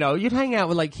grow, and, you'd hang out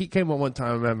with, like, he came one time,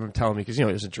 I remember him telling me, because, he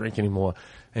doesn't drink anymore,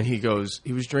 and he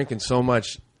was drinking so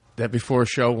much that before a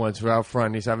show once, we're out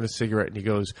front, he's having a cigarette, and he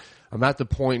goes, I'm at the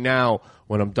point now,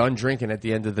 when I'm done drinking at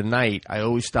the end of the night, I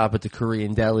always stop at the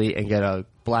Korean deli and get a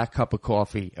black cup of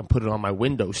coffee and put it on my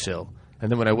windowsill. And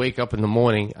then when I wake up in the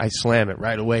morning, I slam it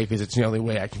right away because it's the only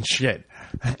way I can shit.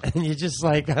 And you're just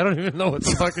like, I don't even know what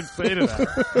to fucking say to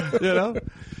that.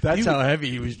 That's how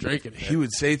heavy he was drinking. He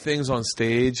would say things on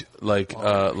stage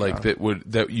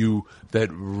that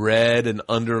read an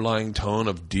underlying tone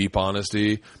of deep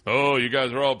honesty. Oh, you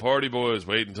guys are all party boys.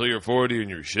 Wait until you're 40 and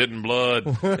you're shitting blood.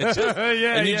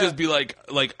 And you'd just be like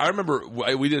I remember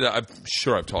we did. I'm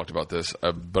sure I've talked about this,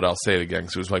 but I'll say it again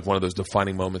because it was like one of those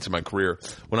defining moments in my career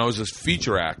when I was this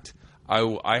feature act.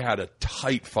 I had a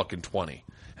tight fucking 20,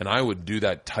 and I would do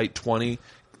that tight 20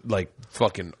 like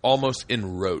fucking almost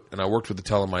in rote. And I worked with the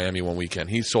Tell in Miami one weekend.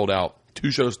 He sold out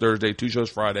 2 shows Thursday, 2 shows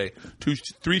Friday,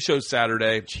 3 shows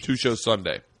Saturday, 2 shows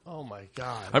Sunday. Oh my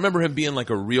God. I remember him being like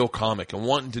a real comic and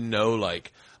wanting to know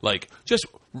like just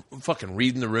fucking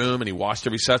reading the room, and he watched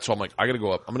every set. So I'm like, I'm going to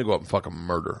go up and fucking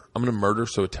murder. I'm going to murder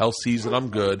so Attell sees that I'm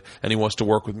good and he wants to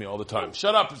work with me all the time.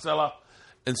 Shut up, Priscilla.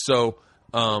 And so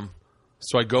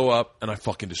I go up and I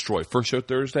fucking destroy. First show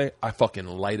Thursday, I fucking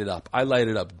light it up. I light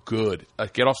it up good. I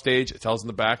get off stage, Attell's in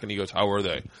the back, and he goes, how are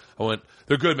they? I went,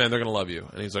 they're good, man. They're going to love you.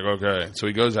 And he's like, okay. So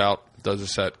he goes out, does a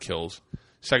set, kills.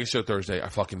 Second show Thursday, I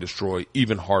fucking destroy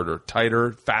even harder,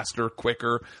 tighter, faster,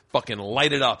 quicker, fucking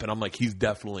light it up. And I'm like, he's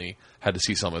definitely had to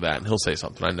see some of that. And he'll say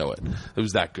something. I know it. It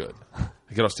was that good.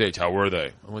 I get off stage, how were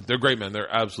they? I went, they're great, man.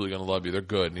 They're absolutely going to love you. They're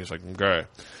good. And he's like, okay.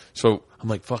 So I'm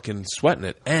like fucking sweating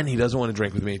it. And he doesn't want to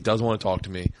drink with me. Doesn't want to talk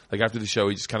to me. Like after the show,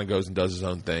 he just kind of goes and does his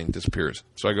own thing, disappears.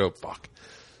 So I go, fuck.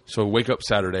 So I wake up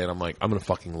Saturday and I'm like, I'm going to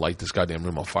fucking light this goddamn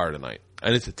room on fire tonight.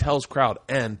 And it's Attell's crowd.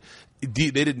 And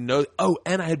they didn't know. Oh,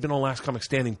 and I had been on Last Comic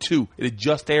Standing too. It had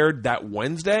just aired that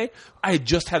Wednesday. I had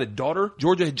just had a daughter.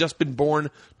 Georgia had just been born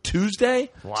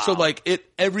Tuesday. Wow. So like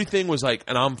everything was like,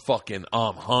 and I'm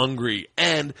hungry.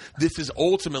 And this is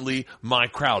ultimately my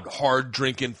crowd. Hard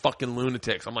drinking fucking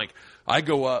lunatics. I'm like, I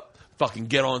go up, fucking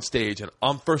get on stage, and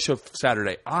on first show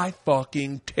Saturday, I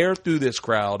fucking tear through this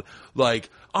crowd. Like,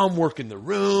 I'm working the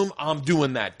room. I'm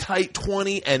doing that tight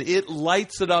 20, and it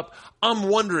lights it up. I'm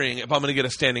wondering if I'm going to get a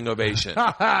standing ovation,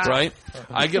 right?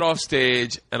 I get off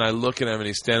stage, and I look at him, and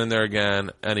he's standing there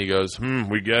again, and he goes,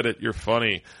 we get it. You're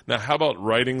funny. Now, how about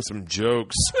writing some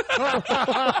jokes?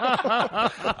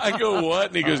 I go, what?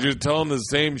 And he goes, you're telling the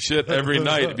same shit every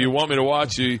night. If you want me to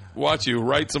watch you,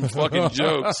 write some fucking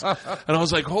jokes. And I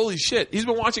was like, holy shit. He's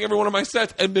been watching every one of my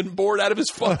sets and been bored out of his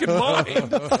fucking mind.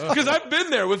 Because I've been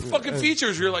there with fucking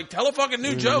features where you're like, tell a fucking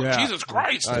new joke. Yeah. Jesus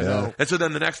Christ. I know. And so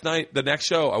then the next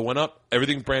show, I went up.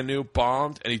 Everything's brand new,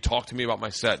 bombed, and he talked to me about my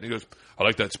set. And he goes, I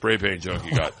like that spray paint joke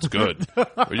you got. It's good.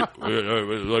 You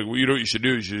know what you should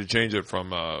do? You should change it from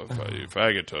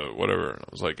faggot to whatever. And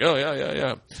I was like, oh,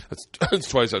 yeah. That's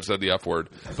twice I've said the F word.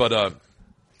 But,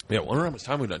 yeah, I wonder how much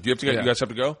time we've done. Do you guys have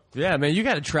to go? Yeah, man, you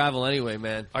got to travel anyway,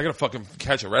 man. I got to fucking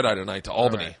catch a red eye tonight to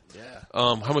Albany. Right.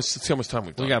 Yeah. Let's see how much time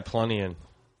we've done. We got plenty in.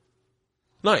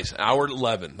 Nice. Hour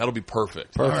 11. That'll be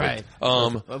perfect. Perfect.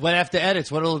 Right. But after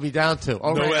edits, what will it be down to?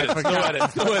 Oh, no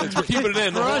edits. We're keeping it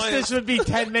in. For us, this would be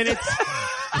 10 minutes.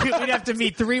 We'd have to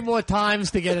meet 3 more times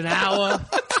to get an hour.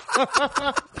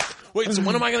 Wait, so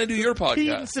when am I going to do your podcast? Pete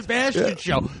and Sebastian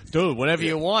show. Dude, whenever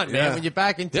you want, man. When you're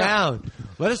back in town.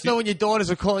 Let us know when your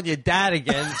daughters are calling you dad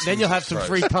again. Then you'll have some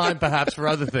free time, perhaps, for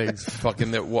other things.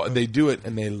 Fucking, they do it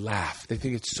and they laugh. They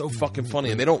think it's so fucking funny,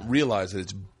 and they don't realize that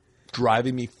it's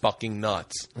driving me fucking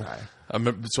nuts. Right.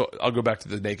 So I'll go back to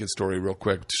the naked story real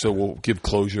quick, so we'll give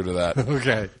closure to that.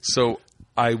 Okay. So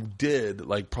I did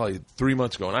probably 3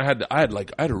 months ago, and I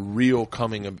had a real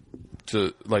come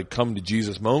to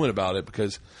Jesus moment about it,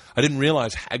 because I didn't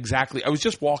realize exactly. I was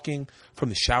just walking from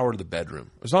the shower to the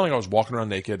bedroom. It's not like I was walking around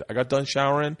naked. I got done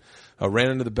showering, I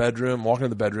ran into the bedroom, walking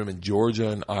into the bedroom, and Georgia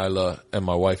and Isla and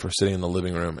my wife are sitting in the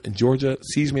living room, and Georgia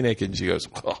sees me naked, and she goes,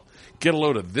 oh, get a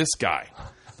load of this guy.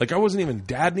 Like, I wasn't even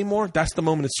dad anymore. That's the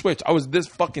moment it switched. I was this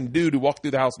fucking dude who walked through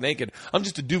the house naked. I'm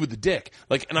just a dude with a dick.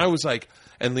 And I was like,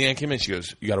 and Leanne came in. She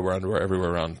goes, you got to wear underwear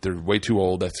everywhere around. They're way too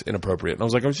old. That's inappropriate. And I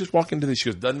was like, I was just walking into this. She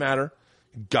goes, doesn't matter.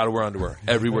 You got to wear underwear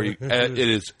everywhere.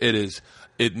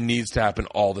 It needs to happen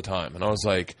all the time. And I was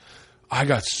like, I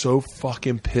got so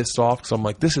fucking pissed off, because I'm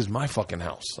like, this is my fucking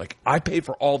house. Like, I pay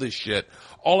for all this shit.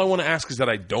 All I want to ask is that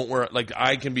I don't wear it. Like,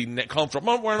 I can be comfortable.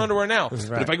 I'm not wearing underwear now. Right.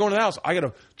 But if I go into the house, I got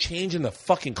to change in the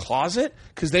fucking closet,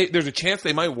 because there's a chance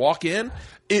they might walk in.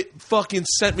 It fucking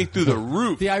sent me through the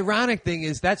roof. The ironic thing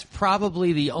is that's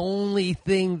probably the only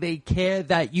thing they care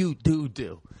that you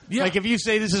do. Yeah. Like if you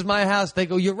say this is my house, they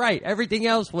go, you're right. Everything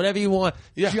else, whatever you want,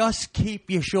 just keep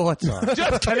your shorts on. and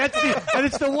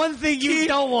it's the one thing you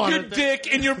don't want. Your dick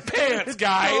in your pants,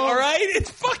 guy. All right? It's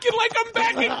fucking like I'm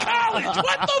back in college.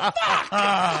 What the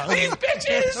fuck? These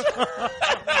bitches.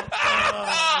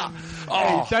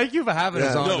 Hey, thank you for having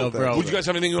us on, though, bro. Would you guys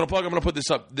have anything you want to plug? I'm going to put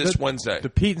this up this Wednesday. The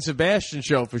Pete and Sebastian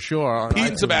show for sure. Pete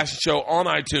and Sebastian show on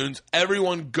iTunes.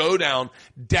 Everyone go down,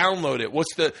 download it.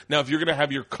 Now if you're going to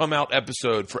have your come out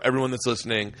episode for everyone that's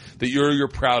listening that you're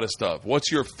proudest of,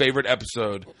 what's your favorite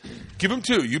episode? Give them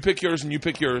two. You pick yours and you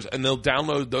pick yours, and they'll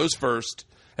download those first,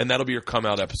 and that'll be your come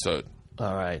out episode.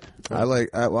 All right. I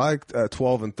like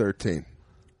 12 and 13.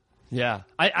 Yeah.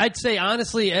 I'd say,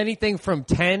 honestly, anything from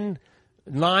 10,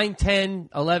 9, 10,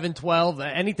 11, 12,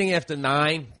 anything after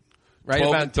 9, right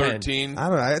 12 about and 13. 10. I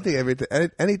don't know. I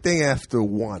think anything after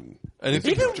 1.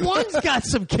 Even 1's got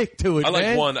some kick to it, I liked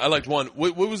man. 1. I liked 1.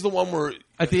 What was the one where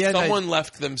at the end, someone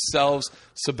left themselves?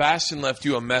 Sebastian left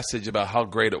you a message about how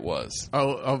great it was.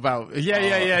 Oh, about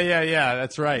yeah.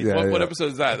 That's right. Yeah, what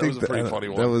episode is that? That was a pretty funny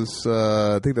one. That was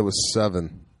I think that was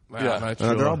 7. Yeah,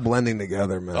 they're all blending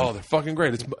together, man. Oh, they're fucking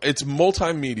great. It's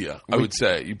multimedia, I would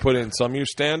say. You put in some of your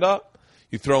stand-up.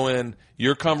 You throw in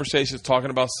your conversations talking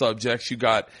about subjects.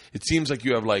 It seems like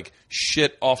you have like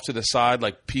shit off to the side,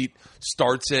 like Pete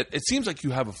starts it. It seems like you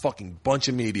have a fucking bunch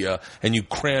of media and you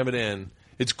cram it in.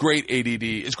 It's great ADD.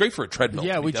 It's great for a treadmill.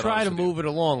 Yeah, we try to move it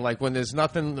along. Like when there's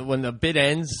nothing, when the bit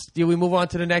ends, we move on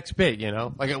to the next bit, you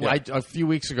know? Like a few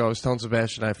weeks ago, I was telling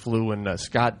Sebastian I flew in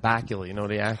Scott Bakula, you know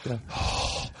the actor?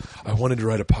 I wanted to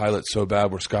write a pilot so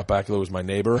bad where Scott Bakula was my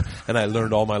neighbor, and I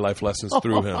learned all my life lessons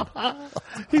through him.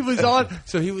 He was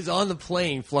on the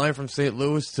plane flying from St.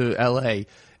 Louis to L.A.,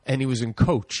 and he was in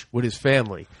coach with his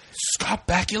family. Scott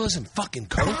Bakula's in fucking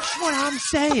coach? That's what I'm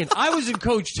saying. I was in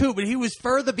coach, too, but he was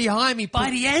further behind me by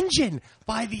the engine.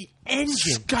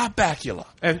 Scott Bakula.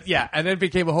 And then it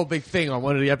became a whole big thing on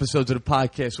one of the episodes of the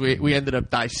podcast. We ended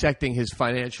up dissecting his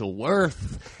financial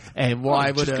worth and why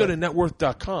would... Just go to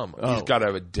networth.com. He's got to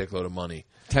have a dickload of money.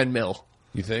 10 mil.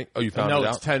 You think? Oh, you found it out? No,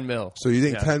 it's 10 mil. So you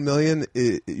think 10 million,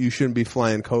 you shouldn't be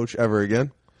flying coach ever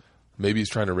again? Maybe he's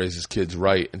trying to raise his kids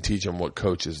right and teach them what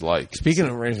coach is like. Speaking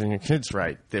of raising your kids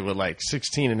right, they were like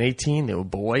 16 and 18. They were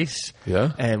boys.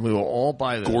 Yeah? And we were all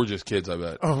by the... Gorgeous kids, I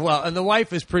bet. Oh, well, and the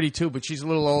wife is pretty too, but she's a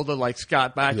little older like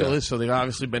Scott Bakula is, so they've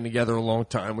obviously been together a long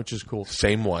time, which is cool.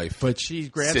 Same wife. But she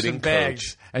grabs Sitting some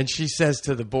bags, and she says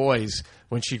to the boys,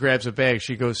 when she grabs a bag,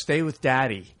 she goes, "Stay with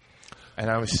Daddy." And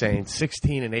I was saying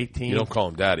 16 and 18. You don't call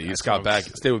him Daddy. He's Scott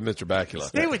Bakula. Stay with Mr. Bakula.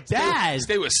 Stay with Dad.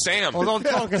 Stay with Sam. Although I'm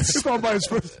talking by his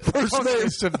first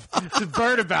name. to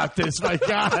Bert about this, my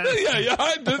God.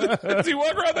 Yeah. Does he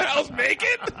walk around the house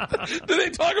naked? Do they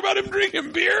talk about him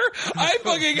drinking beer? I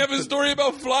fucking have a story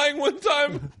about flying one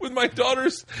time with my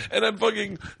daughters, and I'm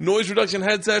fucking noise reduction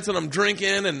headsets, and I'm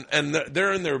drinking, and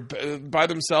they're in there by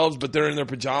themselves, but they're in their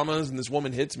pajamas, and this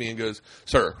woman hits me and goes,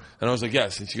 "Sir." And I was like,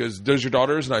 "Yes." And she goes, "Those your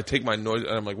daughters?" And I take my noise,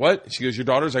 and I'm like, "What?" She goes, "Your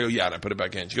daughters?" I go, "Yeah," and I put it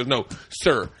back in. She goes, "No,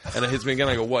 sir." And it hits me again.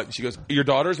 I go, "What?" And she goes, "Your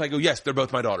daughters?" And I go, "Yes, they're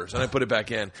both my daughters." And I put it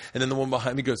back in. And then the one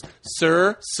behind me goes,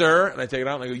 "Sir, sir." And I take it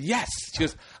out, and I go, "Yes." She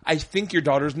goes, "I think your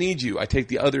daughters need you." I take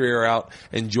the other ear out,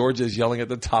 and Georgia's yelling at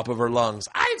the top of her lungs,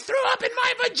 "I threw up in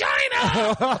my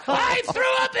vagina! I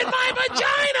threw up in my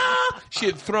vagina!" She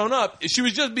had thrown up. She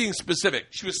was just being specific.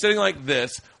 She was sitting like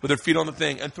this with her feet on the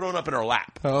thing and thrown up in her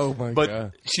lap. Oh, my God.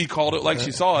 But she called it like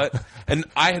she saw it. And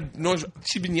I had noticed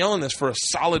she'd been yelling this for a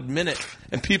solid minute,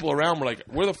 and people around were like,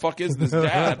 "Where the fuck is this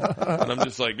dad?" And I'm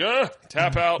just like,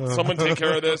 tap out. Someone take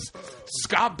care of this.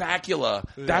 Scott Bakula.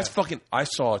 That's fucking... I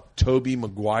saw Tobey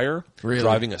Maguire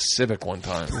driving a Civic one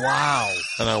time. Wow.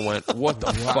 And I went, what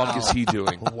the fuck is he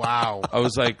doing? Wow. I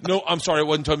was like, no, I'm sorry, it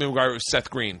wasn't Tobey Maguire, it was Seth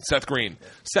Green. Seth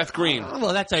Green.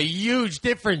 Well, that's a huge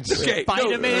difference. Okay,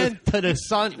 Spider-Man to the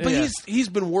sun. But he's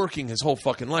been working his whole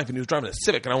fucking life, and he was driving a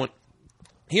Civic, and I went,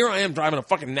 here I am driving a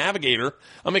fucking Navigator.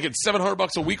 I'm making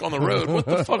 $700 a week on the road. What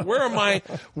the fuck? Where are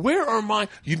my?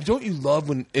 Don't you love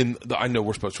when I know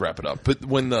we're supposed to wrap it up, but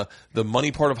when the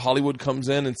money part of Hollywood comes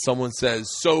in and someone says,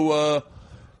 "So,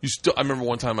 I remember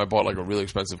one time I bought like a really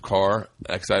expensive car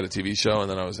because I had a TV show, and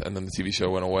then the TV show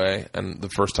went away. And the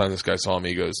first time this guy saw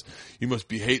me, he goes, "You must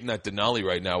be hating that Denali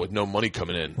right now with no money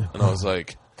coming in." And I was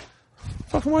like,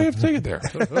 fucking why you have to take it there?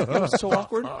 You know what's so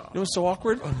awkward? You know what's so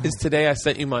awkward? Is today I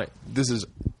sent you this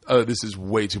is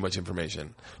way too much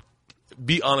information.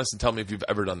 Be honest and tell me if you've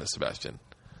ever done this, Sebastian.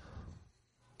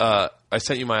 I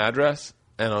sent you my address,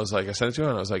 and I sent it to him,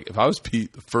 and I was like, if I was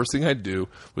Pete, the first thing I'd do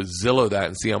was Zillow that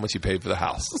and see how much he paid for the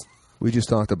house. We just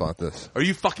talked about this. Are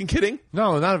you fucking kidding?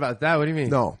 No, not about that. What do you mean?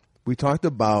 No, we talked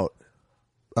about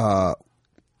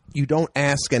you don't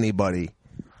ask anybody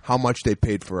how much they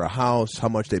paid for a house, how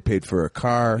much they paid for a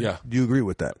car. Yeah. Do you agree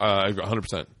with that?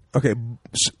 100%. Okay,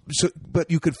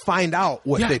 but you could find out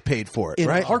what they paid for it, In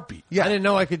right? a heartbeat. I didn't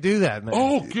know I could do that, man.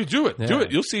 Oh, you do it. Do it.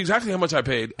 You'll see exactly how much I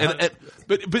paid. But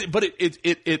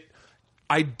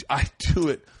I do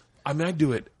it. I mean, I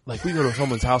do it. Like, we go to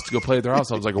someone's house to go play at their house.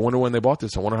 I was like, I wonder when they bought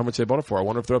this. I wonder how much they bought it for. I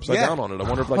wonder if they're upside down on it. I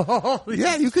wonder if, like...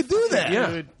 Yeah, you could do that.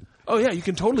 Yeah. Oh, yeah, you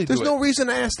can totally do it. There's no reason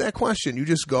to ask that question. You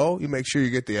just go, you make sure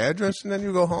you get the address, and then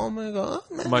you go home and you go,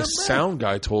 oh, man. My sound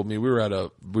guy told me we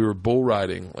were bull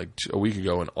riding like a week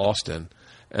ago in Austin,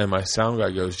 and my sound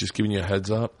guy goes, just giving you a heads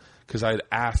up, because I'd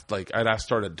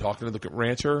started talking to the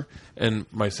rancher, and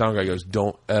my sound guy goes,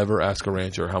 don't ever ask a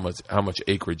rancher how much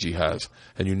acreage he has,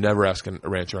 and you never ask a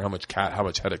rancher how much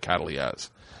head of cattle he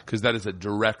has. Because that is a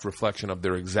direct reflection of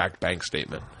their exact bank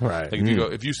statement. Right. Like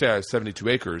if you say I have 72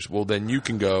 acres, well then you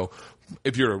can go.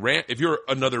 If you're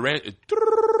another ranch,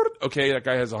 okay, that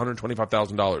guy has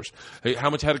 $125,000. Hey, how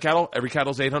much head of cattle? Every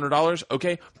cattle's $800.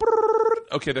 Okay.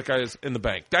 Okay, that guy is in the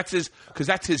bank. That's his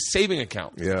saving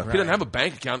account. Yeah. He doesn't have a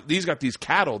bank account. He's got these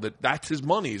cattle that's his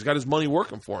money. He's got his money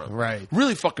working for him. Right.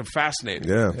 Really fucking fascinating.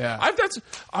 Yeah.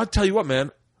 I'll tell you what,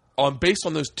 man. Based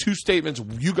on those two statements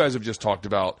you guys have just talked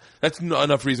about, that's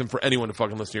enough reason for anyone to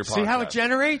fucking listen to your podcast. See how it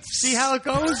generates? See how it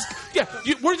goes? Yeah,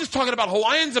 we're just talking about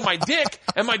Hawaiians and my dick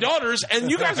and my daughters, and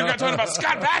you guys are talking about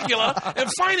Scott Bakula and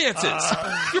finances.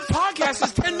 Your podcast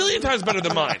is 10 million times better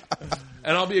than mine.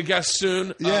 And I'll be a guest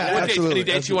soon. Yeah, what absolutely. Any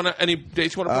dates you want to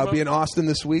promote? I'll be in Austin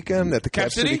this weekend at the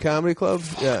Cap City Comedy Club.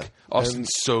 Yeah. Austin's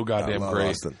so goddamn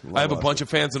great. I have a bunch of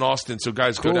fans in Austin, so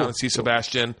guys, go down and see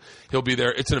Sebastian. He'll be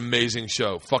there. It's an amazing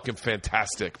show. Fucking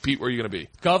fantastic. Pete, where are you going to be?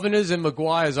 Governors and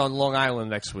McGuire's on Long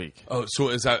Island next week. Oh, so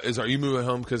are you moving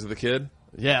home because of the kid?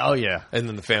 Yeah, oh yeah. And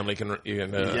then the family can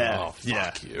yeah. Oh,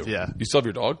 fuck you. Yeah. You still have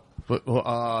your dog?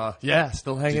 Yeah,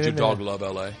 still hanging in there. Did your dog love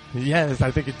L.A.? Yes,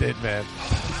 I think it did, man.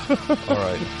 All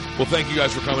right. Well, thank you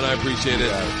guys for coming. I appreciate it.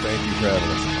 Thank you for having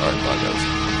us. All right, bye,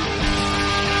 guys.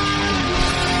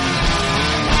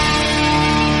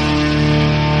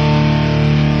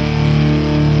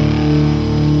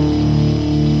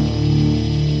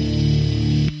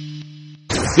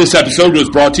 This episode was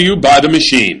brought to you by The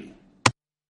Machine.